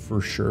know for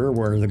sure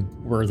where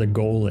the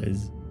goal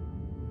is.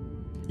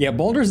 Yeah,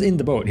 Balder's in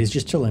the boat. He's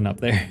just chilling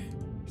up there.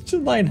 He's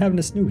just lying having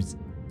a snooze.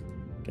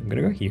 Okay, I'm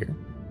gonna go here.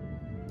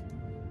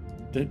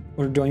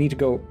 Or do I need to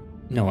go...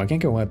 No, I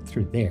can't go up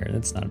through there.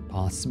 That's not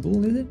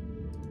possible, is it?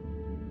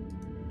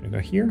 I'm gonna go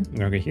here. I'm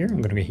gonna go here.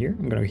 I'm gonna go here.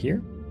 I'm gonna go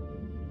here.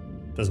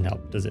 Doesn't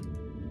help, does it?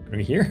 I'm gonna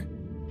go here.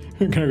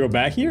 I'm gonna go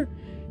back here.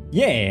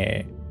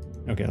 Yeah!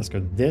 Okay, let's go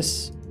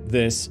this,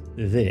 this,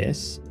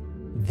 this,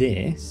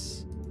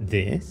 this,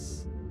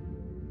 this,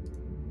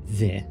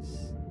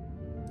 this,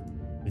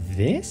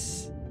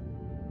 this.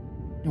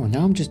 No,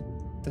 now I'm just...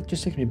 That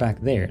just takes me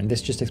back there, and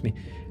this just takes me...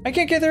 I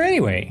can't get there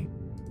anyway!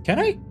 Can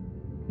I?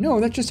 No,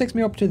 that just takes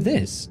me up to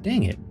this.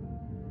 Dang it.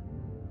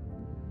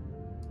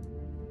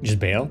 Just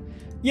bail?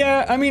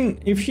 Yeah, I mean,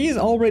 if she's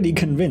already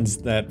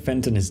convinced that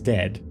Fenton is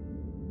dead,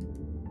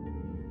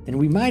 then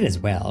we might as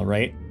well,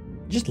 right?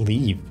 Just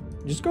leave.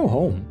 Just go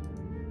home.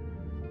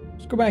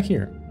 Just go back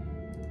here.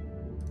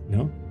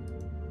 No?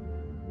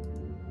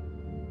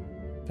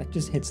 That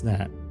just hits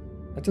that.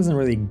 That doesn't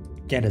really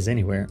get us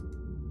anywhere.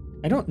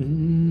 I don't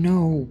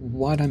know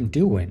what I'm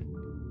doing.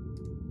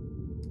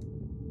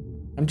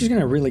 I'm just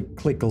gonna really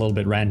click a little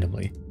bit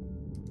randomly.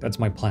 That's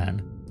my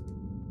plan.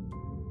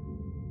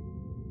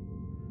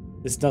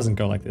 This doesn't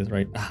go like this,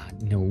 right? Ah,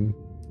 no.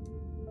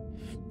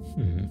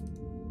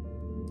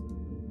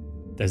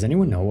 Does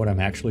anyone know what I'm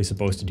actually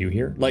supposed to do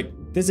here? Like,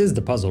 this is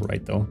the puzzle,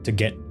 right, though? To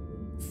get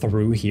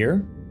through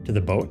here to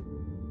the boat.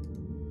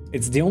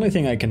 It's the only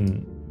thing I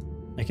can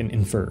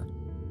infer.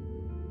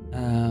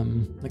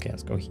 Okay,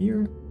 let's go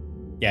here.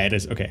 Yeah, it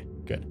is. Okay,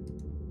 good.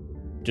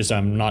 Just so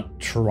I'm not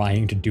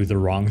trying to do the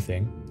wrong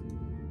thing.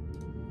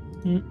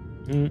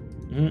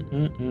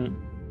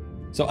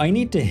 So I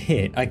need to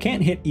hit... I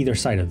can't hit either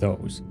side of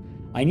those.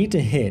 I need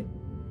to hit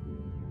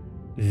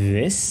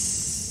this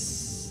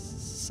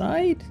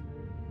side?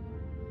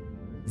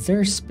 Is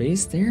there a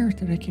space there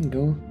that I can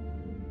go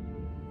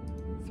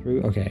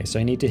through? Okay, so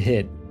I need to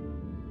hit...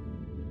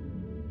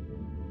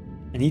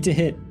 I need to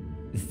hit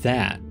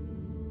that.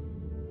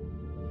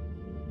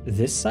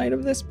 This side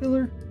of this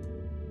pillar?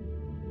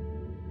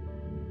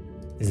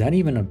 Is that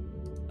even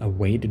a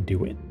way to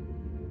do it?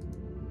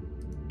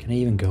 Can I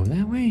even go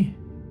that way?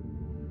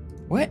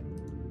 What?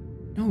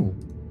 No.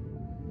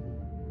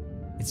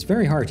 It's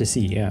very hard to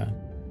see, yeah.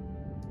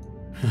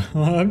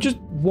 I'm just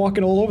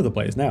walking all over the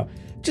place now.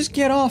 Just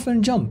get off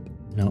and jump.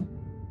 No.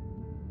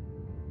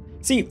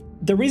 See,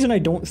 the reason I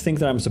don't think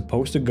that I'm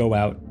supposed to go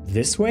out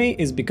this way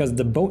is because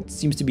the boat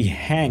seems to be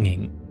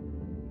hanging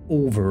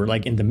over,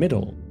 like in the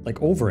middle,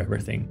 like over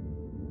everything.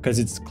 Because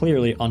it's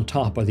clearly on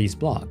top of these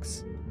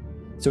blocks.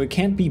 So it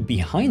can't be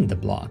behind the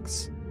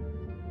blocks.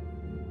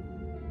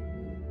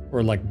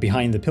 Or like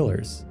behind the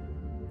pillars.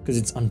 Because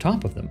it's on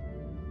top of them.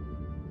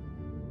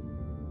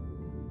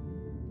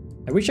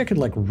 I wish I could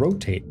like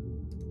rotate.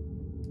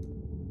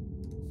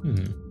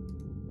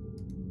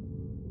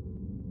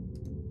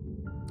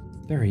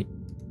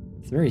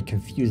 It's very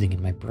confusing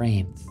in my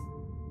brains.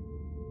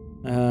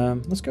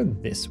 Let's go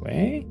this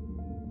way.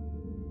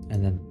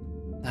 And then,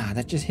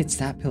 that just hits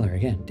that pillar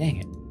again. Dang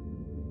it.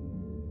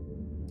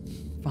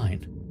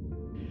 Fine.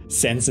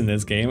 sense in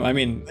this game. I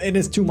mean, it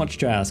is too much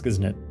to ask,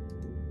 isn't it?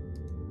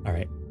 All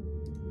right.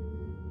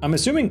 I'm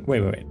assuming...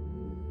 Wait.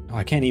 Oh,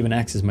 I can't even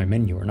access my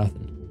menu or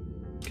nothing.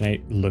 Can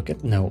I look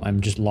at... No,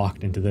 I'm just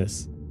locked into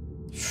this.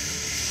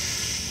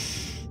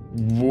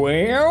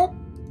 Well...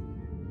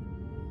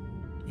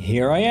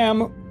 Here I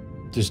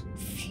am. Just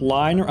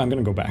flying... I'm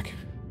gonna go back.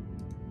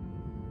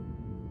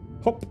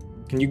 Hop.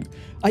 Can you...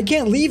 I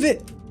can't leave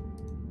it!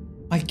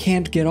 I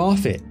can't get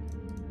off it.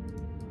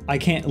 I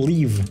can't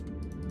leave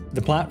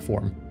the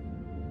platform.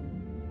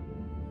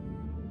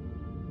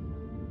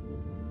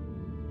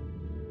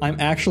 I'm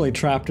actually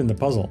trapped in the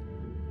puzzle.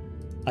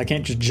 I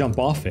can't just jump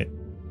off it.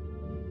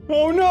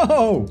 Oh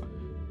no!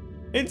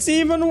 It's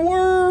even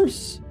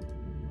worse!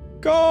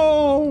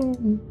 Go!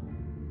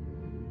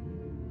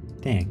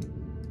 Dang.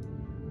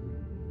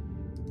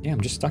 Yeah,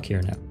 I'm just stuck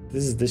here now.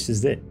 This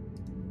is it.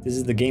 This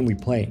is the game we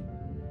play.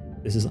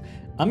 This is...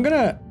 I'm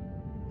gonna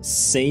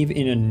save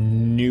in a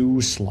new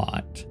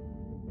slot.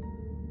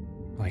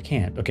 Oh, I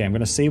can't. Okay, I'm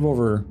gonna save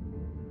over...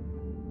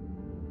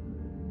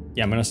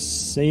 Yeah, I'm gonna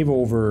save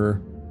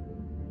over...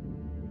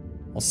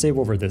 I'll save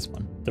over this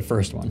one, the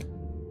first one.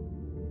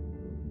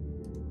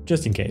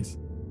 Just in case.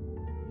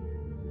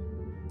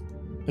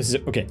 This is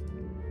okay.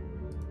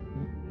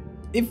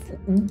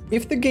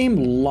 If the game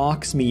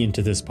locks me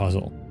into this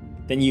puzzle,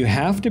 then you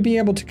have to be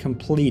able to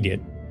complete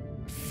it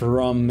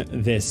from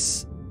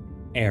this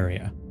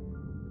area.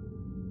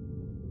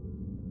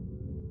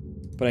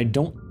 But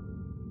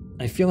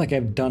I feel like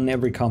I've done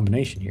every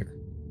combination here.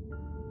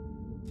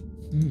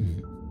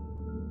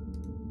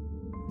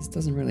 This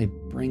doesn't really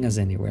bring us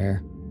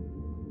anywhere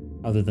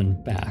other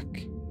than back.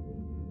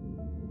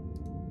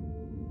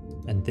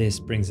 And this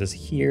brings us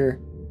here,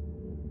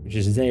 which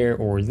is there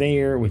or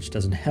there, which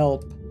doesn't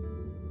help.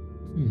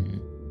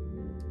 Then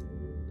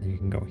you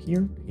can go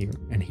here, here,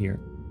 and here.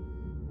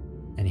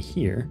 And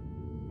here.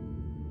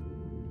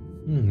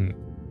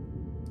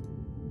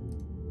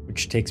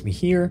 Which takes me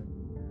here,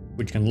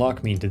 which can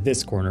lock me into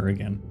this corner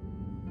again,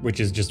 which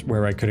is just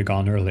where I could have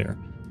gone earlier.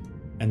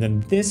 And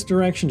then this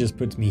direction just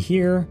puts me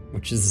here,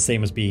 which is the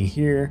same as being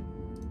here.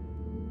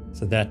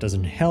 So that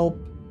doesn't help.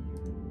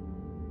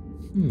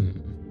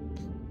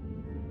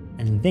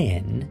 And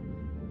then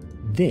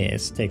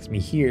this takes me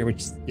here,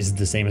 which is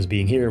the same as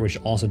being here, which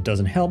also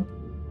doesn't help.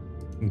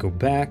 I can go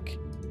back.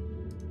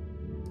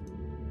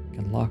 I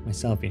can lock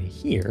myself in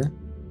here.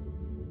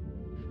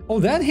 Oh,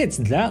 that hits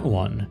that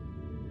one.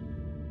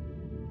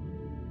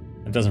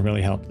 It doesn't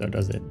really help though,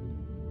 does it?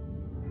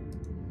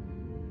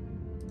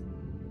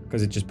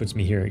 Because it just puts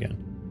me here again.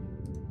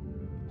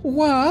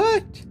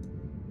 What?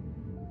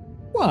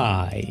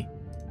 Why?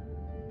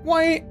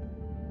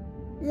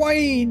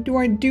 Why do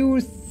I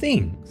do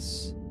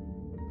things?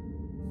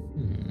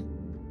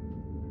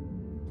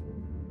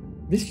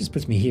 This just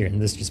puts me here,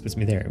 and this just puts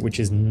me there, which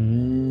is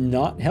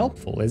not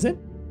helpful, is it?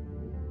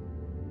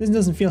 This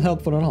doesn't feel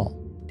helpful at all.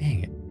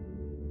 Dang it.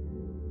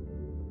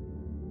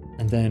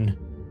 And then...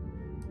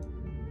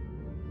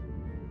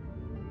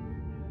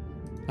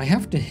 I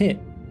have to hit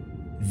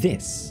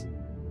this,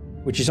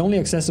 which is only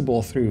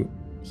accessible through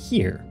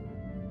here.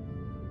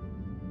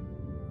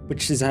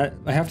 Which is, I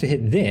have to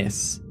hit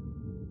this,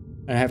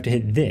 and I have to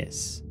hit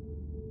this.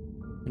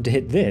 And to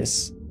hit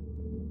this,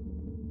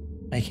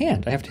 I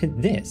can't. I have to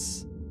hit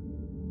this.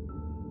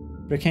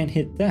 But I can't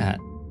hit that.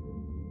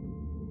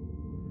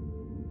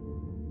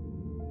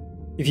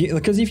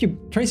 Because if you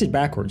trace it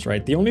backwards,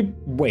 right, the only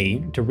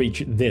way to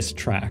reach this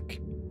track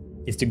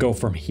is to go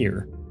from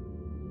here.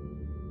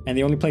 And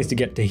the only place to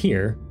get to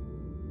here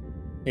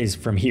is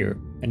from here.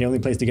 And the only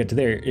place to get to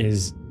there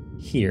is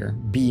here,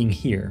 being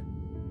here.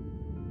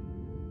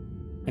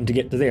 And to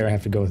get to there, I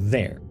have to go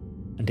there.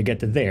 And to get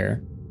to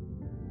there,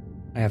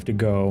 I have to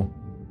go...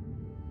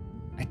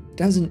 It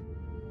doesn't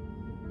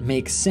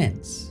make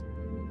sense.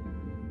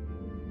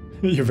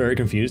 You're very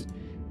confused.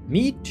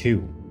 Me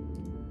too.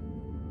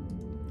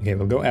 Okay,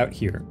 we'll go out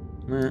here.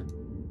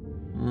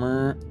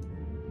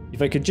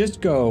 If I could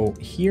just go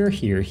here,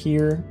 here,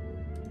 here,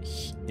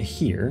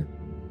 here.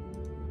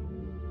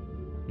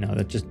 No,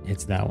 that just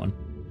hits that one.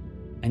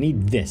 I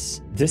need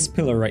this. This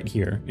pillar right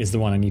here is the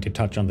one I need to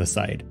touch on the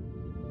side.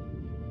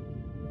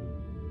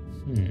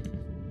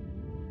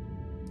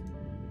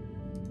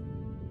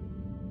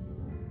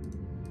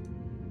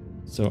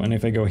 So, and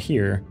if I go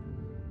here,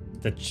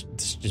 that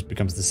just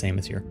becomes the same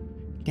as here.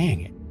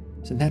 Dang it.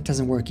 So that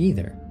doesn't work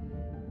either.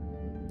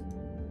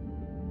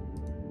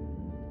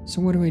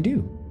 So what do I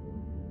do?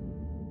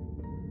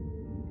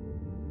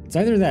 It's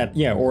either that,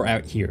 yeah, or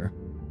out here.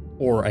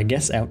 Or I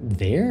guess out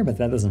there, but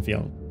that doesn't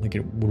feel like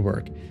it would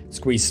work.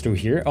 Squeeze through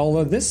here,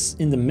 although this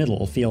in the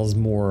middle feels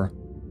more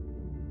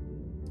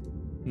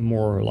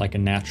like a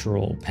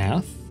natural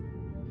path.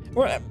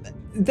 Or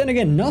then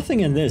again,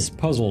 nothing in this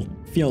puzzle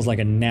feels like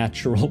a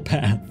natural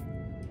path.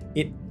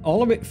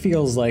 All of it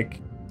feels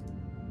like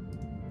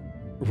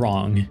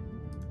wrong.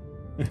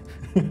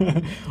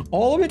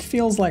 All of it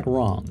feels like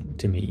wrong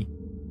to me.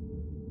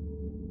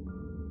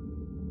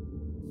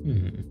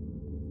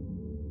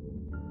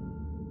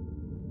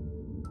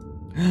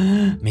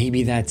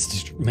 Maybe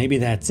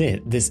that's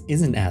it. This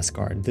isn't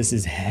Asgard. This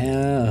is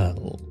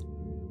Hell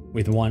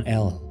with one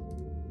L.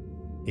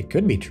 It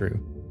could be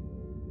true.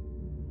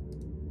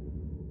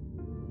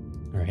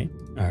 All right.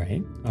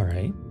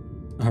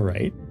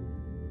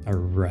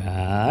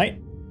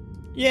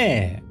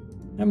 Yeah,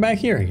 I'm back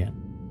here again.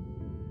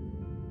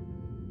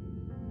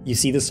 You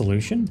see the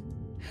solution?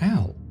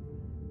 How?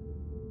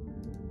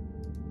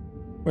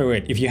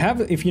 Wait. If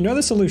you know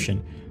the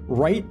solution,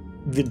 write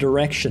the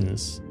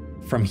directions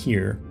from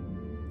here,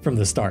 from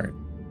the start.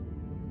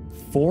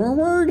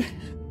 Forward,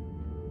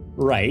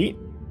 right,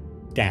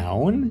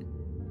 down,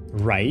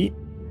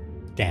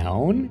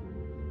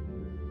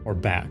 or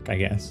back, I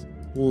guess.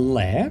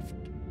 Left,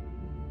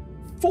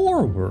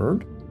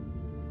 forward,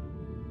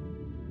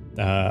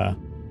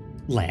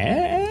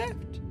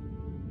 left.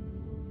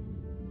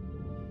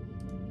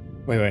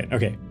 Wait,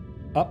 okay.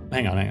 Up,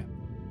 hang on.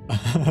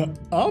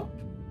 Up,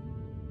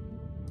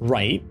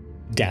 right,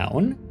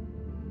 down,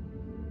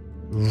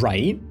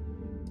 right,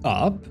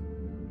 up,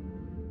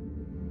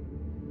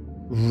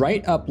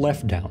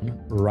 left,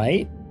 down,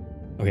 right.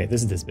 Okay,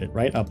 this is this bit.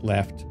 Right, up,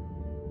 left,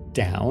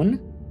 down,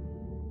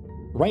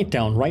 right,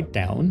 down, right,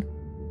 down,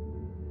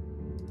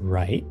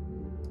 right,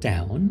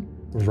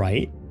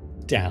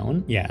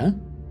 down, yeah.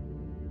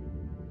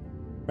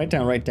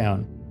 Right,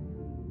 down.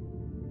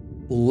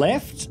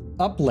 Left,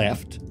 up,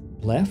 left,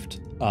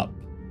 up,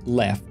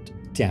 left,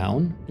 down, left,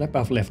 down,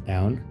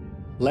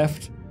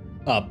 left,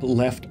 up,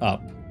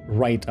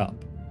 right,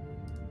 up,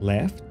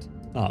 left,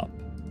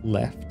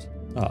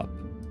 up,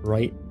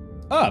 right,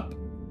 up.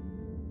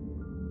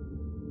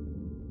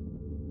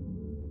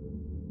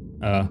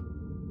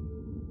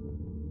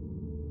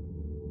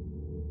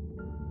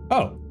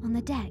 Oh. On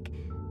the deck,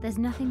 there's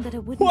nothing but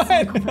a wooden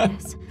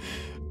sarcophagus.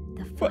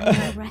 The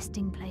final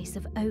resting place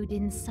of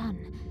Odin's son,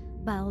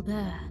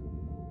 Baldur.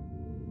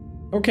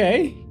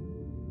 Okay.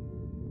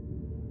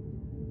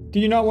 Do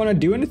you not want to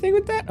do anything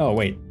with that? Oh,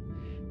 wait.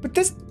 But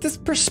this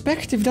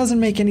perspective doesn't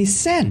make any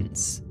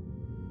sense.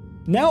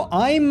 Now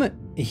I'm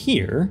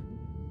here,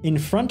 in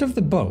front of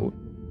the boat.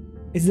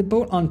 Is the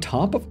boat on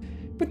top of...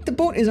 But the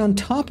boat is on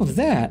top of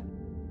that,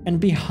 and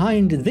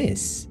behind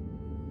this.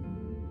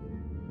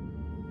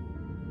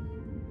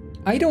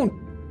 I don't...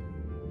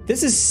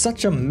 This is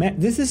such a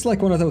this is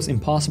like one of those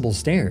impossible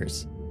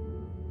stairs.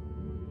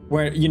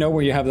 Where, you know,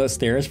 where you have those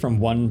stairs from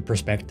one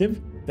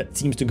perspective that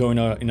seems to go in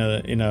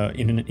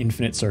an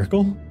infinite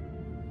circle.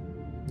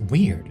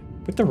 Weird.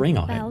 Put the ring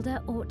on it.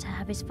 Baldur ought to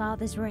have his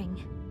father's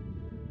ring.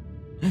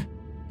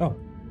 Oh.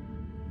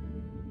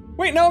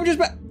 Wait, no, I'm just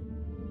back.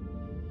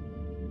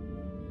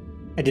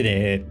 I did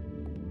it.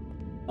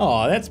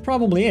 Oh, that's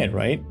probably it,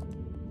 right?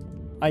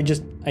 I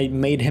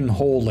made him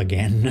whole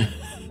again.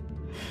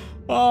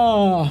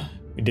 Oh,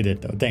 we did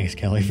it though. Thanks,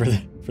 Kelly, for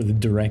the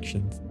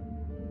directions.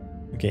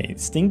 Okay,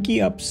 Stinky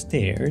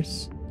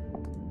upstairs.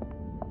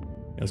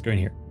 Let's go in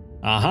here.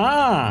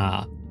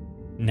 Aha!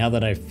 Now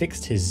that I've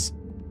fixed his...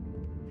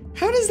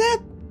 How does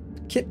that...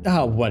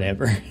 Oh,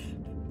 whatever.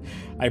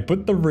 I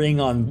put the ring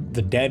on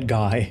the dead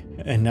guy,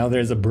 and now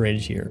there's a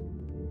bridge here.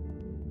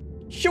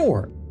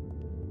 Sure.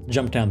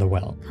 Jump down the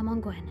well. Come on,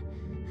 Gwen.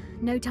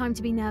 No time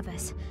to be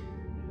nervous.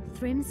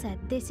 Thrym said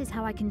this is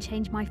how I can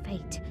change my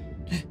fate.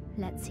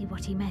 Let's see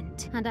what he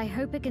meant. And I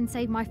hope it can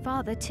save my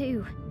father,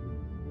 too.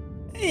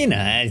 You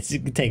know,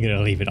 take it or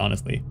leave it,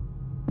 honestly.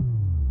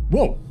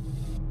 Whoa!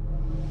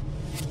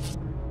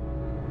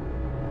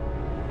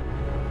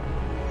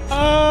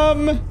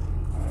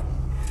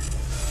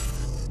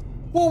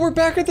 Well, we're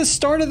back at the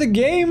start of the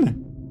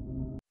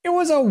game. It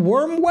was a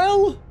worm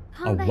well?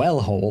 Well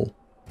hole.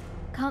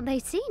 Can't they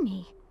see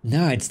me?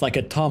 No, it's like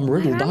a Tom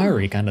Riddle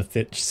diary kind of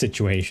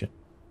situation.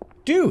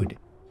 Dude,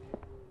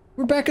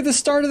 we're back at the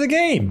start of the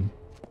game.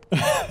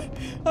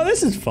 Oh,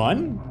 this is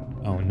fun.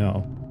 Oh,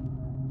 no.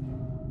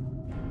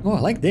 Oh, I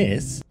like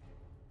this.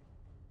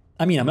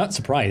 I mean, I'm not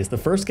surprised. The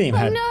first game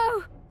had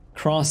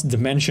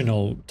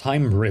cross-dimensional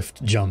time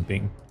rift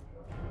jumping.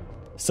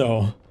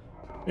 So,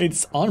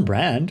 it's on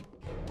brand.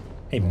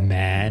 Hey,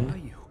 man. Are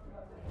you?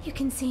 You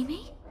can see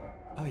me?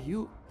 Are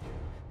you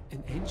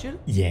an angel?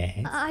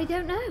 Yes. I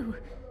don't know.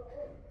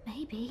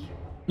 Maybe.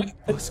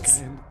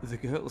 Oscar and the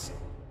girls,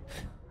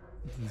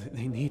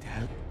 they need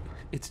help.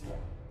 It's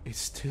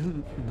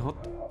still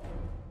not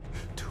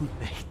too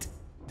late.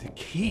 The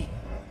key,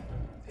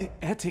 the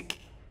attic,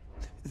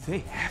 they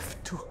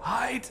have to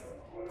hide.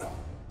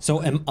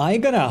 So am I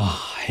gonna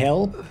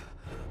help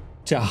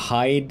to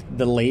hide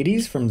the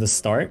ladies from the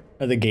start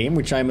of the game,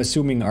 which I'm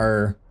assuming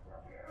are...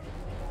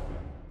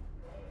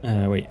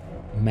 wait,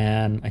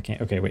 man, I can't...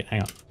 Okay, wait,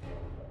 hang on.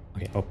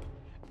 Okay, oh.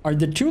 Are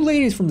the two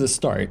ladies from the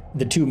start,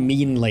 the two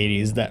mean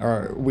ladies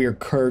that we're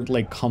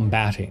currently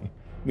combating?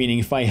 Meaning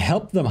if I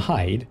help them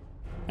hide,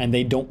 and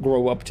they don't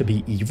grow up to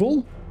be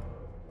evil,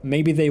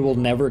 maybe they will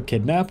never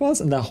kidnap us,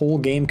 and the whole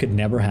game could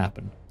never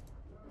happen.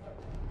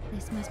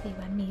 This must be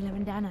where Mila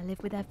and Anna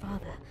live with their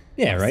father.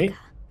 Yeah, Oscar. right?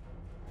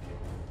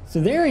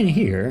 So they're in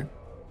here.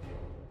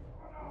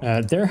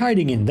 They're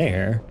hiding in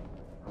there,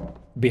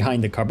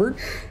 behind the cupboard.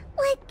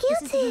 like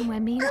guilty.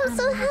 I'm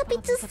so happy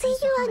to see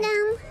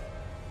you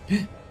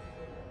again.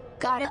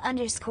 Gotta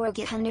underscore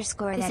get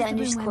underscore that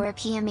underscore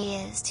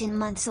PMA is 10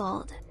 months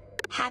old.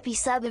 Happy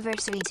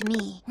subiversary to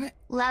me. What?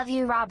 Love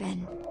you,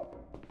 Robin.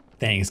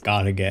 Thanks,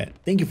 gotta get.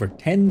 Thank you for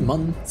 10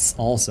 months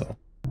also.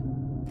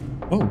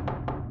 Whoa.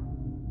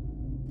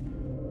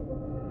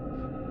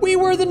 We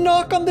were the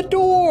knock on the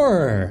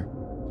door!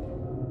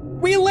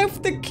 We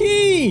left the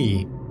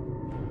key!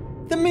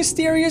 The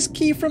mysterious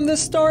key from the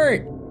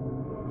start!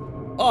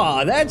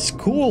 Aw, that's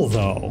cool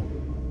though.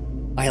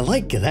 I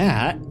like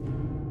that.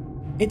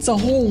 It's a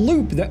whole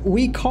loop that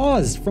we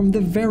caused from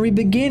the very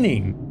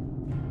beginning.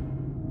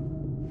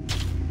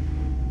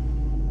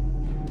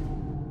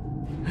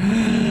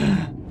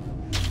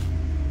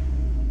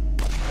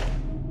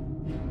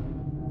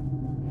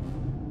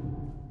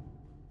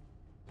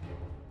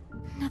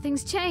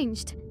 Nothing's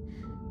changed.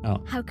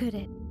 Oh. How could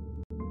it?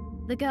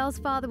 The girl's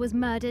father was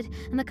murdered,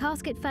 and the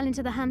casket fell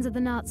into the hands of the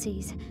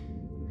Nazis.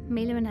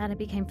 Mila and Anna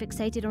became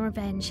fixated on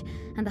revenge,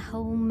 and the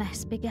whole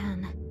mess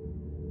began.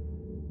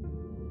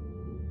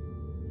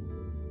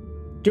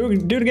 Do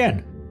it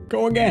again.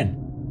 Go again.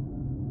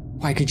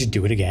 Why could you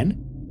do it again?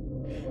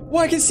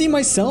 Well, I can see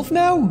myself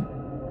now.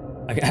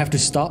 I have to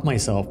stop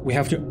myself. We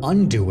have to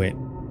undo it.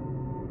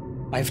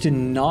 I have to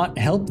not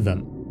help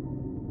them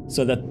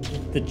so that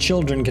the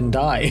children can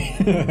die.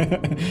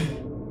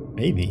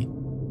 Maybe.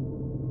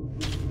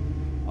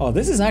 Oh,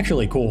 this is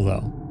actually cool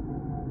though.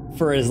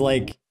 For as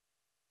like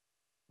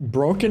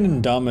broken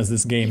and dumb as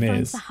this game He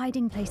finds is. the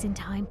hiding place in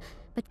time,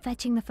 but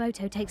fetching the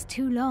photo takes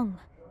too long.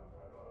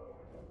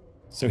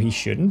 So he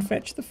shouldn't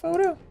fetch the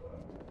photo?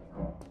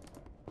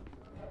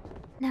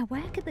 Now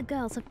where could the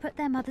girls have put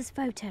their mother's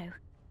photo?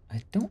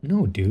 I don't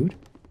know, dude.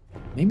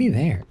 Maybe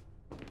there.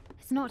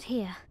 It's not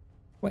here.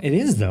 Well, it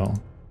is though.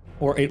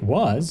 Or it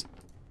was.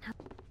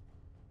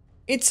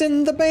 It's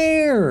in the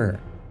bear!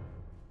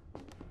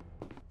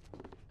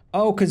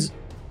 Oh, cause...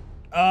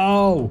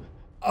 Oh!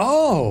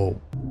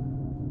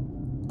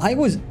 I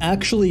was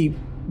actually...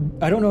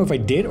 I don't know if I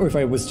did or if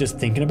I was just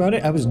thinking about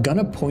it. I was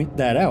gonna point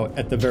that out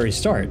at the very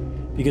start.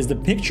 Because the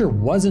picture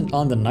wasn't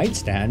on the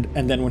nightstand,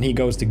 and then when he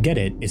goes to get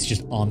it, it's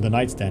just on the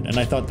nightstand. And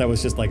I thought that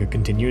was just like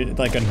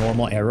a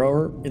normal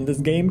error in this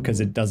game,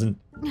 because it doesn't...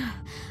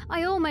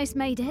 I almost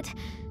made it.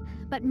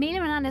 But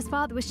Mila and Anna's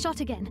father was shot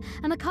again,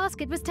 and the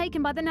casket was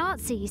taken by the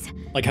Nazis.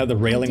 Like how the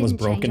railing was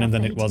broken and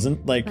then it fate,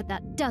 wasn't? Like, but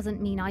that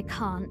doesn't mean I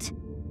can't.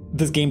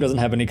 this game doesn't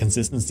have any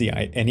consistency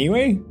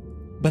anyway.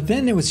 But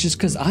then it was just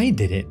because I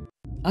did it.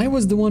 I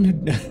was the one who...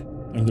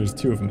 Oh, there's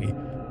two of me.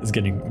 It's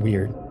getting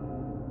weird.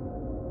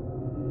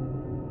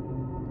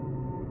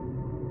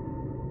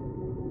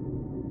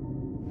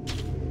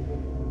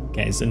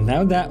 Okay, so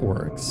now that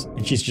works.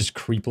 And she's just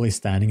creepily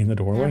standing in the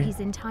doorway. Now he's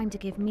in time to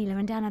give Mila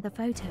and Anna the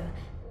photo.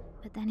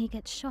 But then he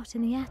gets shot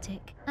in the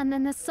attic. And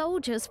then the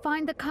soldiers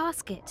find the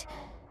casket.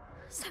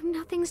 So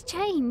nothing's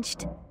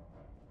changed.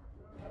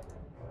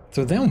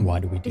 So then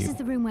what do we do? This is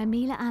the room where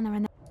Mila, Anna,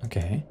 and...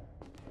 Okay.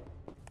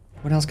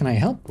 What else can I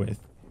help with?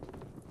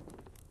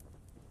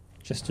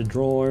 Chest of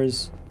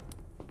drawers.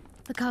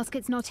 The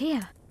casket's not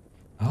here.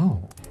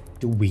 Oh.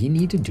 Do we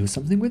need to do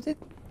something with it?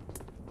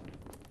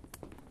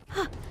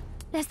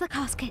 There's the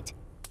casket.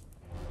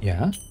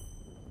 Yeah?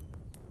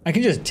 I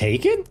can just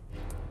take it?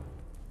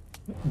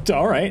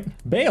 Alright.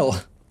 Bail.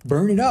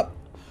 Burn it up.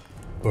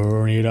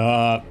 Burn it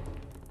up.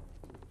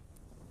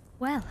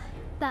 Well,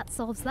 that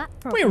solves that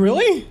problem. Wait,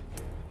 really?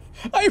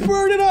 I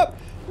burned it up!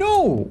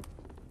 No!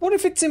 What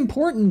if it's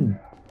important?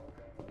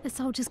 The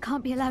soldiers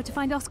can't be allowed to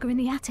find Oscar in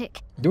the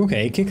attic.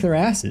 Okay, kick their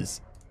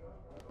asses.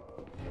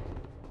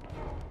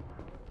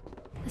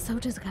 The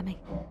soldiers are coming.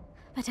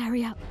 Better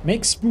hurry up.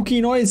 Make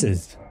spooky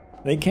noises.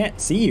 They can't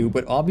see you,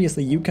 but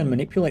obviously you can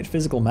manipulate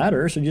physical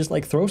matter, so just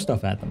like throw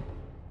stuff at them.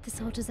 The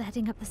soldiers are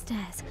heading up the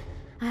stairs.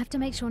 I have to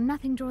make sure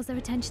nothing draws their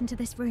attention to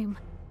this room.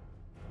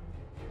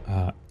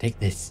 Take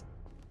this.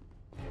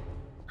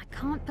 I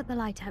can't put the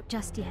light out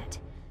just yet.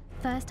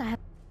 First I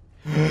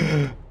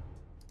have...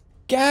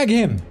 Gag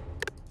him!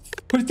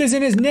 Put this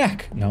in his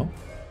neck! No.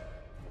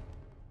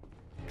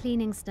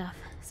 Cleaning stuff.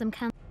 Some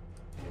can...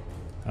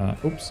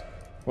 Oops.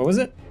 What was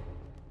it?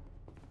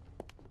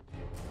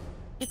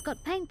 It's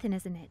got paint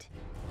thinners in it.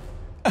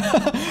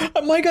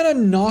 Am I gonna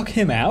knock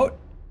him out?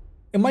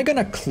 Am I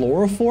gonna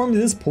chloroform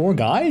this poor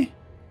guy?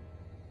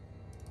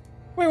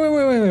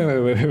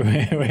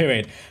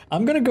 Wait.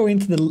 I'm gonna go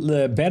into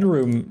the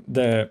bedroom,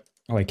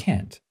 Oh, I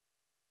can't.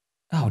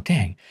 Oh,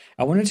 dang.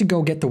 I wanted to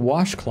go get the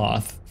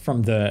washcloth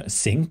from the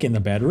sink in the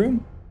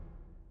bedroom.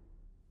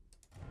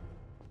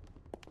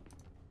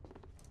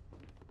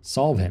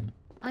 Solve him.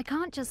 I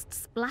can't just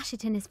splash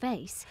it in his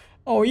face.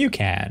 Oh, you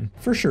can.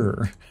 For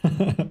sure.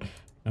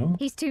 No?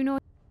 He's too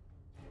noisy.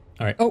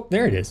 Alright. Oh,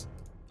 there it is.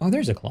 Oh,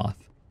 there's a cloth.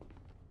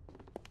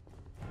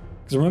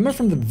 Because remember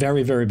from the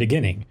very, very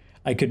beginning,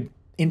 I could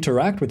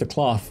interact with the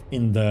cloth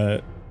in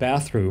the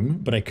bathroom,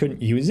 but I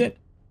couldn't use it?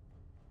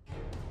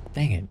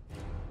 Dang it.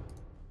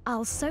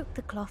 I'll soak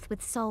the cloth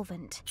with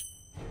solvent.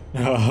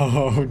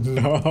 Oh,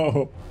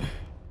 no.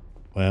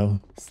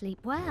 Well. Sleep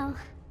well.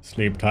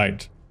 Sleep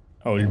tight.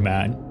 old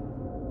man.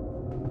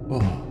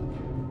 Oh.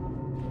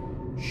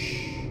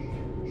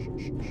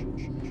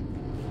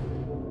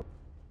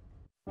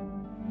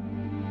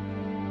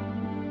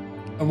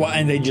 Well,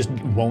 and they just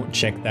won't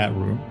check that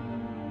room.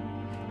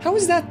 How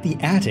is that the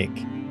attic?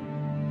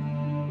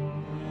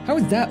 How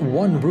is that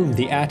one room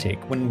the attic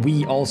when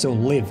we also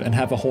live and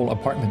have a whole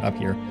apartment up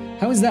here?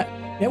 How is that?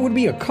 That would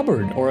be a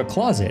cupboard or a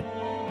closet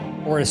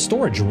or a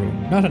storage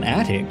room, not an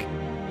attic.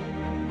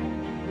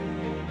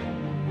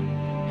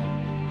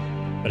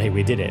 But hey,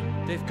 we did it.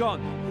 They've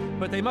gone,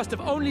 but they must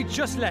have only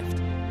just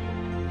left.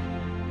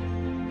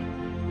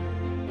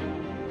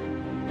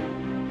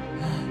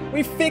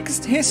 We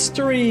fixed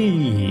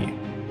history!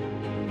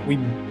 We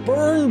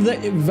burned the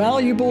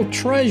valuable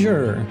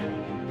treasure!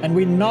 And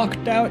we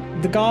knocked out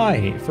the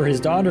guy for his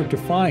daughter to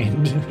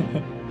find.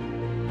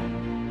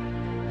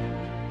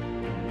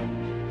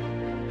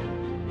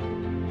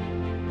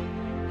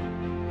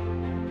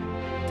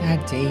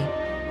 Daddy,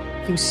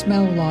 you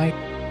smell like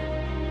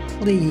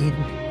clean.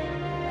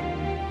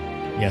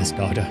 Yes,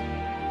 daughter.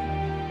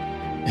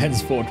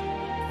 Henceforth,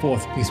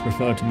 please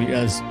refer to me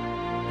as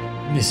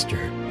Mr.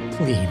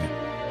 Clean.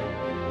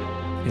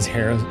 His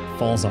hair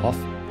falls off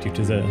due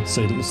to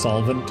the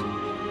solvent.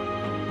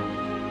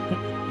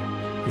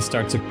 He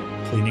starts a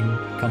cleaning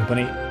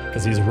company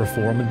because he's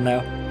reformed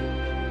now.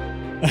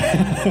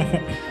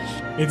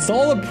 It's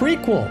all a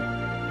prequel.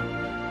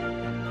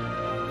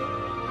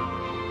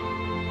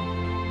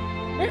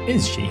 Where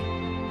is she?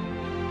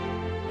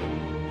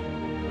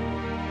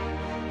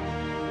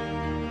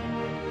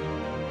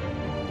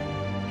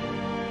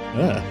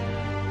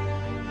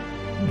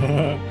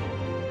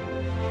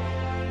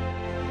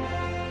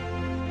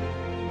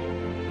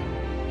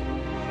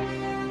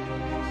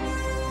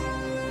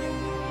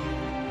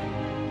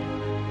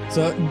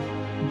 So,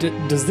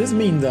 does this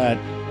mean that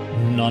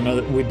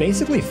we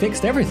basically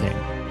fixed everything?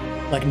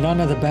 Like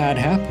none of the bad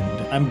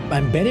happened?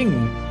 I'm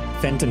betting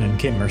Fenton and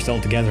Kim are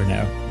still together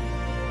now.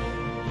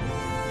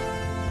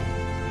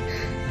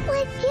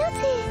 We're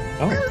guilty.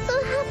 Oh. I'm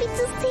so happy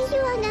to see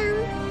you again.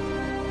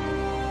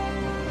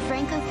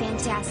 Franco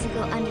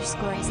Fantastico _ is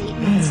 8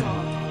 months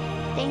old.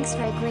 Thanks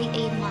for a great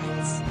 8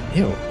 months.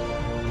 Ew.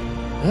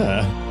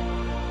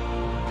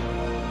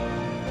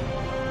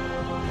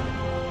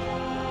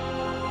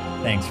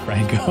 Thanks,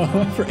 Franco,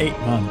 for 8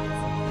 months.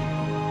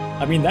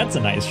 I mean, that's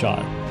a nice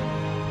shot.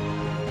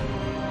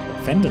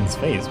 Fenton's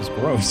face was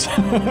gross.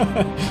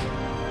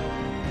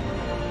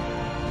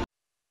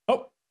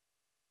 Oh.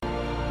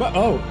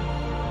 Oh.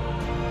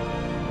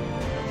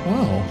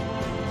 Wow.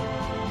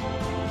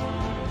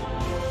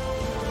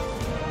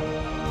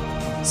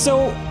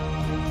 So,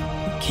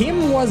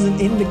 Kim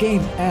wasn't in the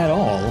game at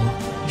all.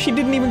 She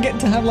didn't even get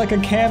to have like a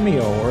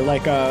cameo or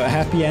like a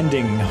happy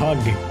ending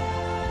hug.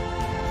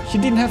 She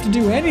didn't have to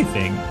do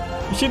anything.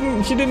 She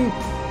didn't...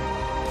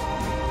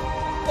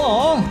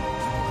 Aww.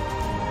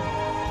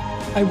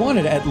 I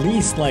wanted at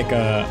least like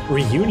a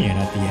reunion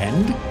at the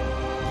end.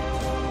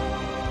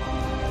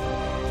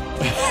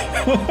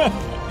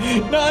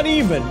 Not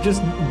even,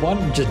 just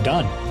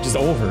done, just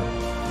over.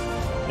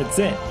 That's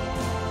it.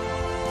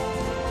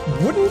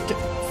 Wouldn't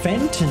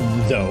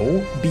Fenton,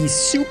 though, be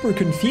super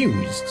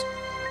confused?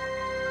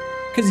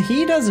 Because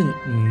he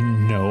doesn't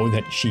know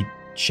that she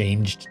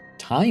changed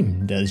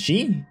time, does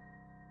she?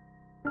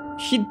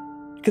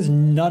 Because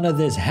none of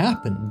this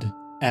happened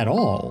at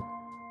all.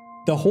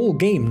 The whole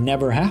game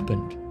never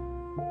happened.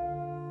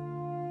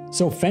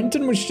 So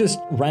Fenton was just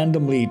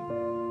randomly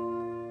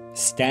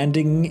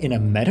standing in a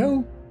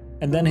meadow,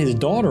 and then his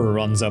daughter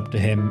runs up to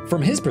him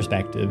from his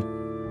perspective.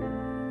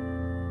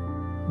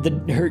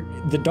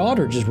 The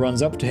daughter just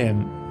runs up to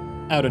him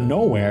out of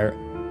nowhere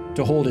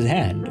to hold his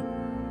hand.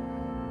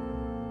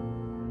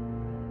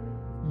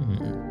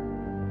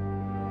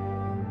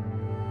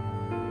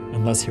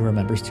 Unless he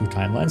remembers 2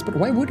 timelines, but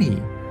why would he?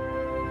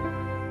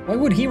 Why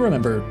would he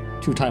remember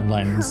 2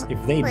 timelines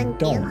if they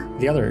don't?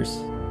 The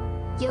others.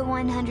 Yo,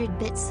 100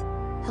 bits.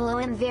 Hello,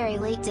 I'm very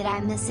late. Did I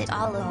miss it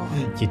all? Oh.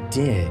 You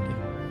did.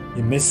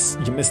 You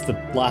missed the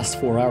last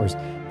 4 hours.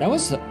 That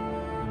was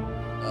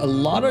a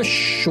lot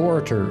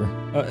shorter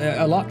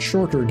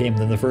game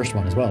than the first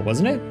one as well,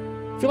 wasn't it?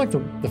 I feel like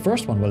the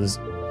first one was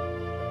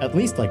at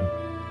least like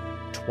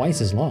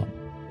twice as long.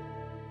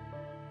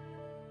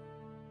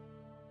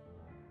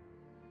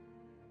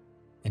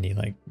 Any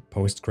like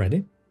post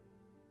credit?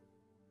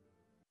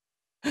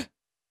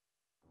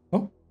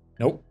 Oh,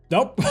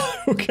 nope.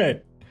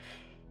 Okay.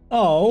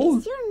 Oh.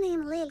 Is your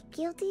name Lil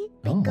Guilty?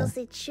 Because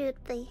it should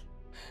be.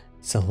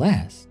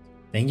 Celeste,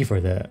 thank you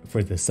for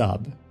the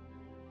sub.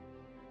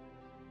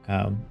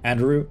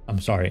 Andrew, I'm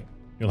sorry.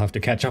 You'll have to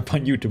catch up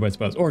on YouTube, I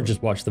suppose, or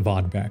just watch the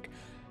VOD back.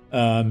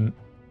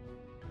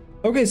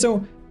 Okay,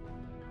 so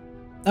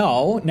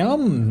now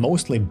I'm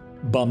mostly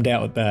bummed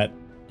out that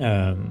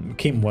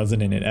Kim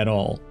wasn't in it at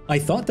all. I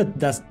thought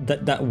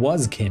that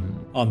was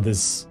Kim on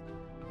this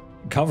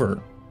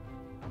cover.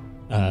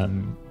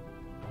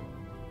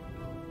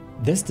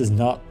 This does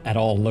not at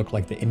all look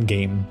like the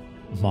in-game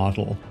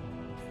model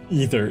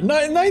either.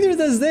 Neither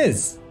does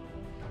this.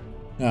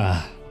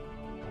 Well,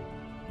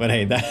 But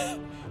hey, that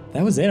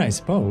was it, I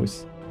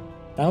suppose.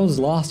 That was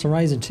Lost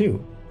Horizon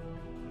 2.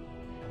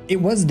 It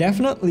was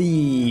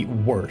definitely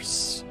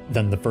worse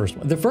than the first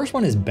one. The first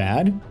one is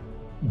bad,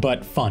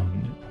 but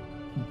fun.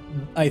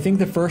 I think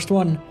the first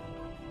one,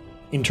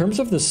 in terms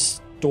of the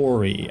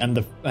story and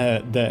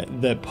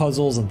the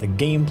puzzles and the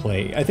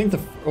gameplay, I think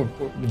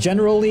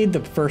generally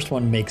the first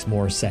one makes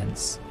more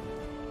sense.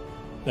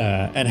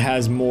 And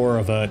has more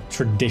of a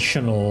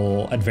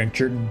traditional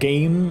adventure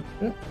game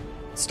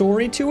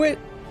story to it.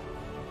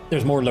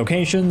 There's more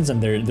locations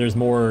and there's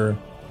more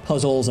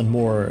puzzles and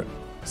more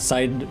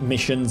side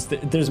missions.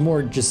 There's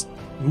more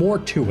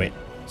to it.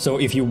 So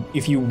if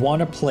you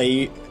want to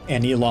play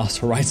any Lost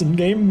Horizon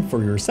game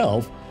for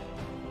yourself,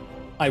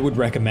 I would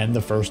recommend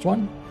the first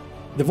one.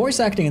 The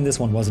voice acting in this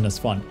one wasn't as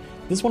fun.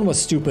 This one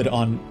was stupid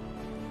on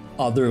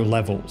other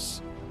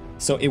levels.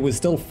 So it was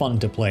still fun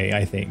to play,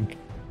 I think.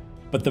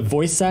 But the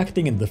voice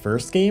acting in the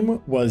first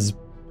game was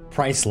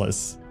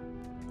priceless.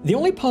 The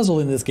only puzzle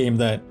in this game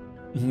that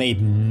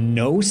made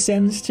no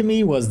sense to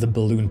me was the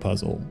balloon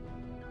puzzle.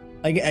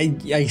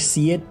 I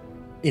see it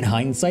in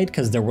hindsight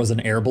because there was an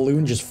air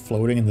balloon just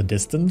floating in the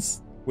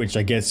distance, which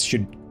I guess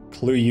should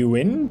clue you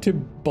in to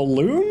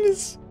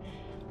balloons?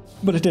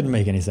 But it didn't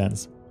make any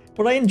sense.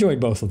 But I enjoyed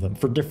both of them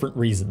for different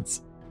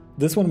reasons.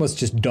 This one was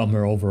just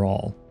dumber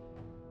overall.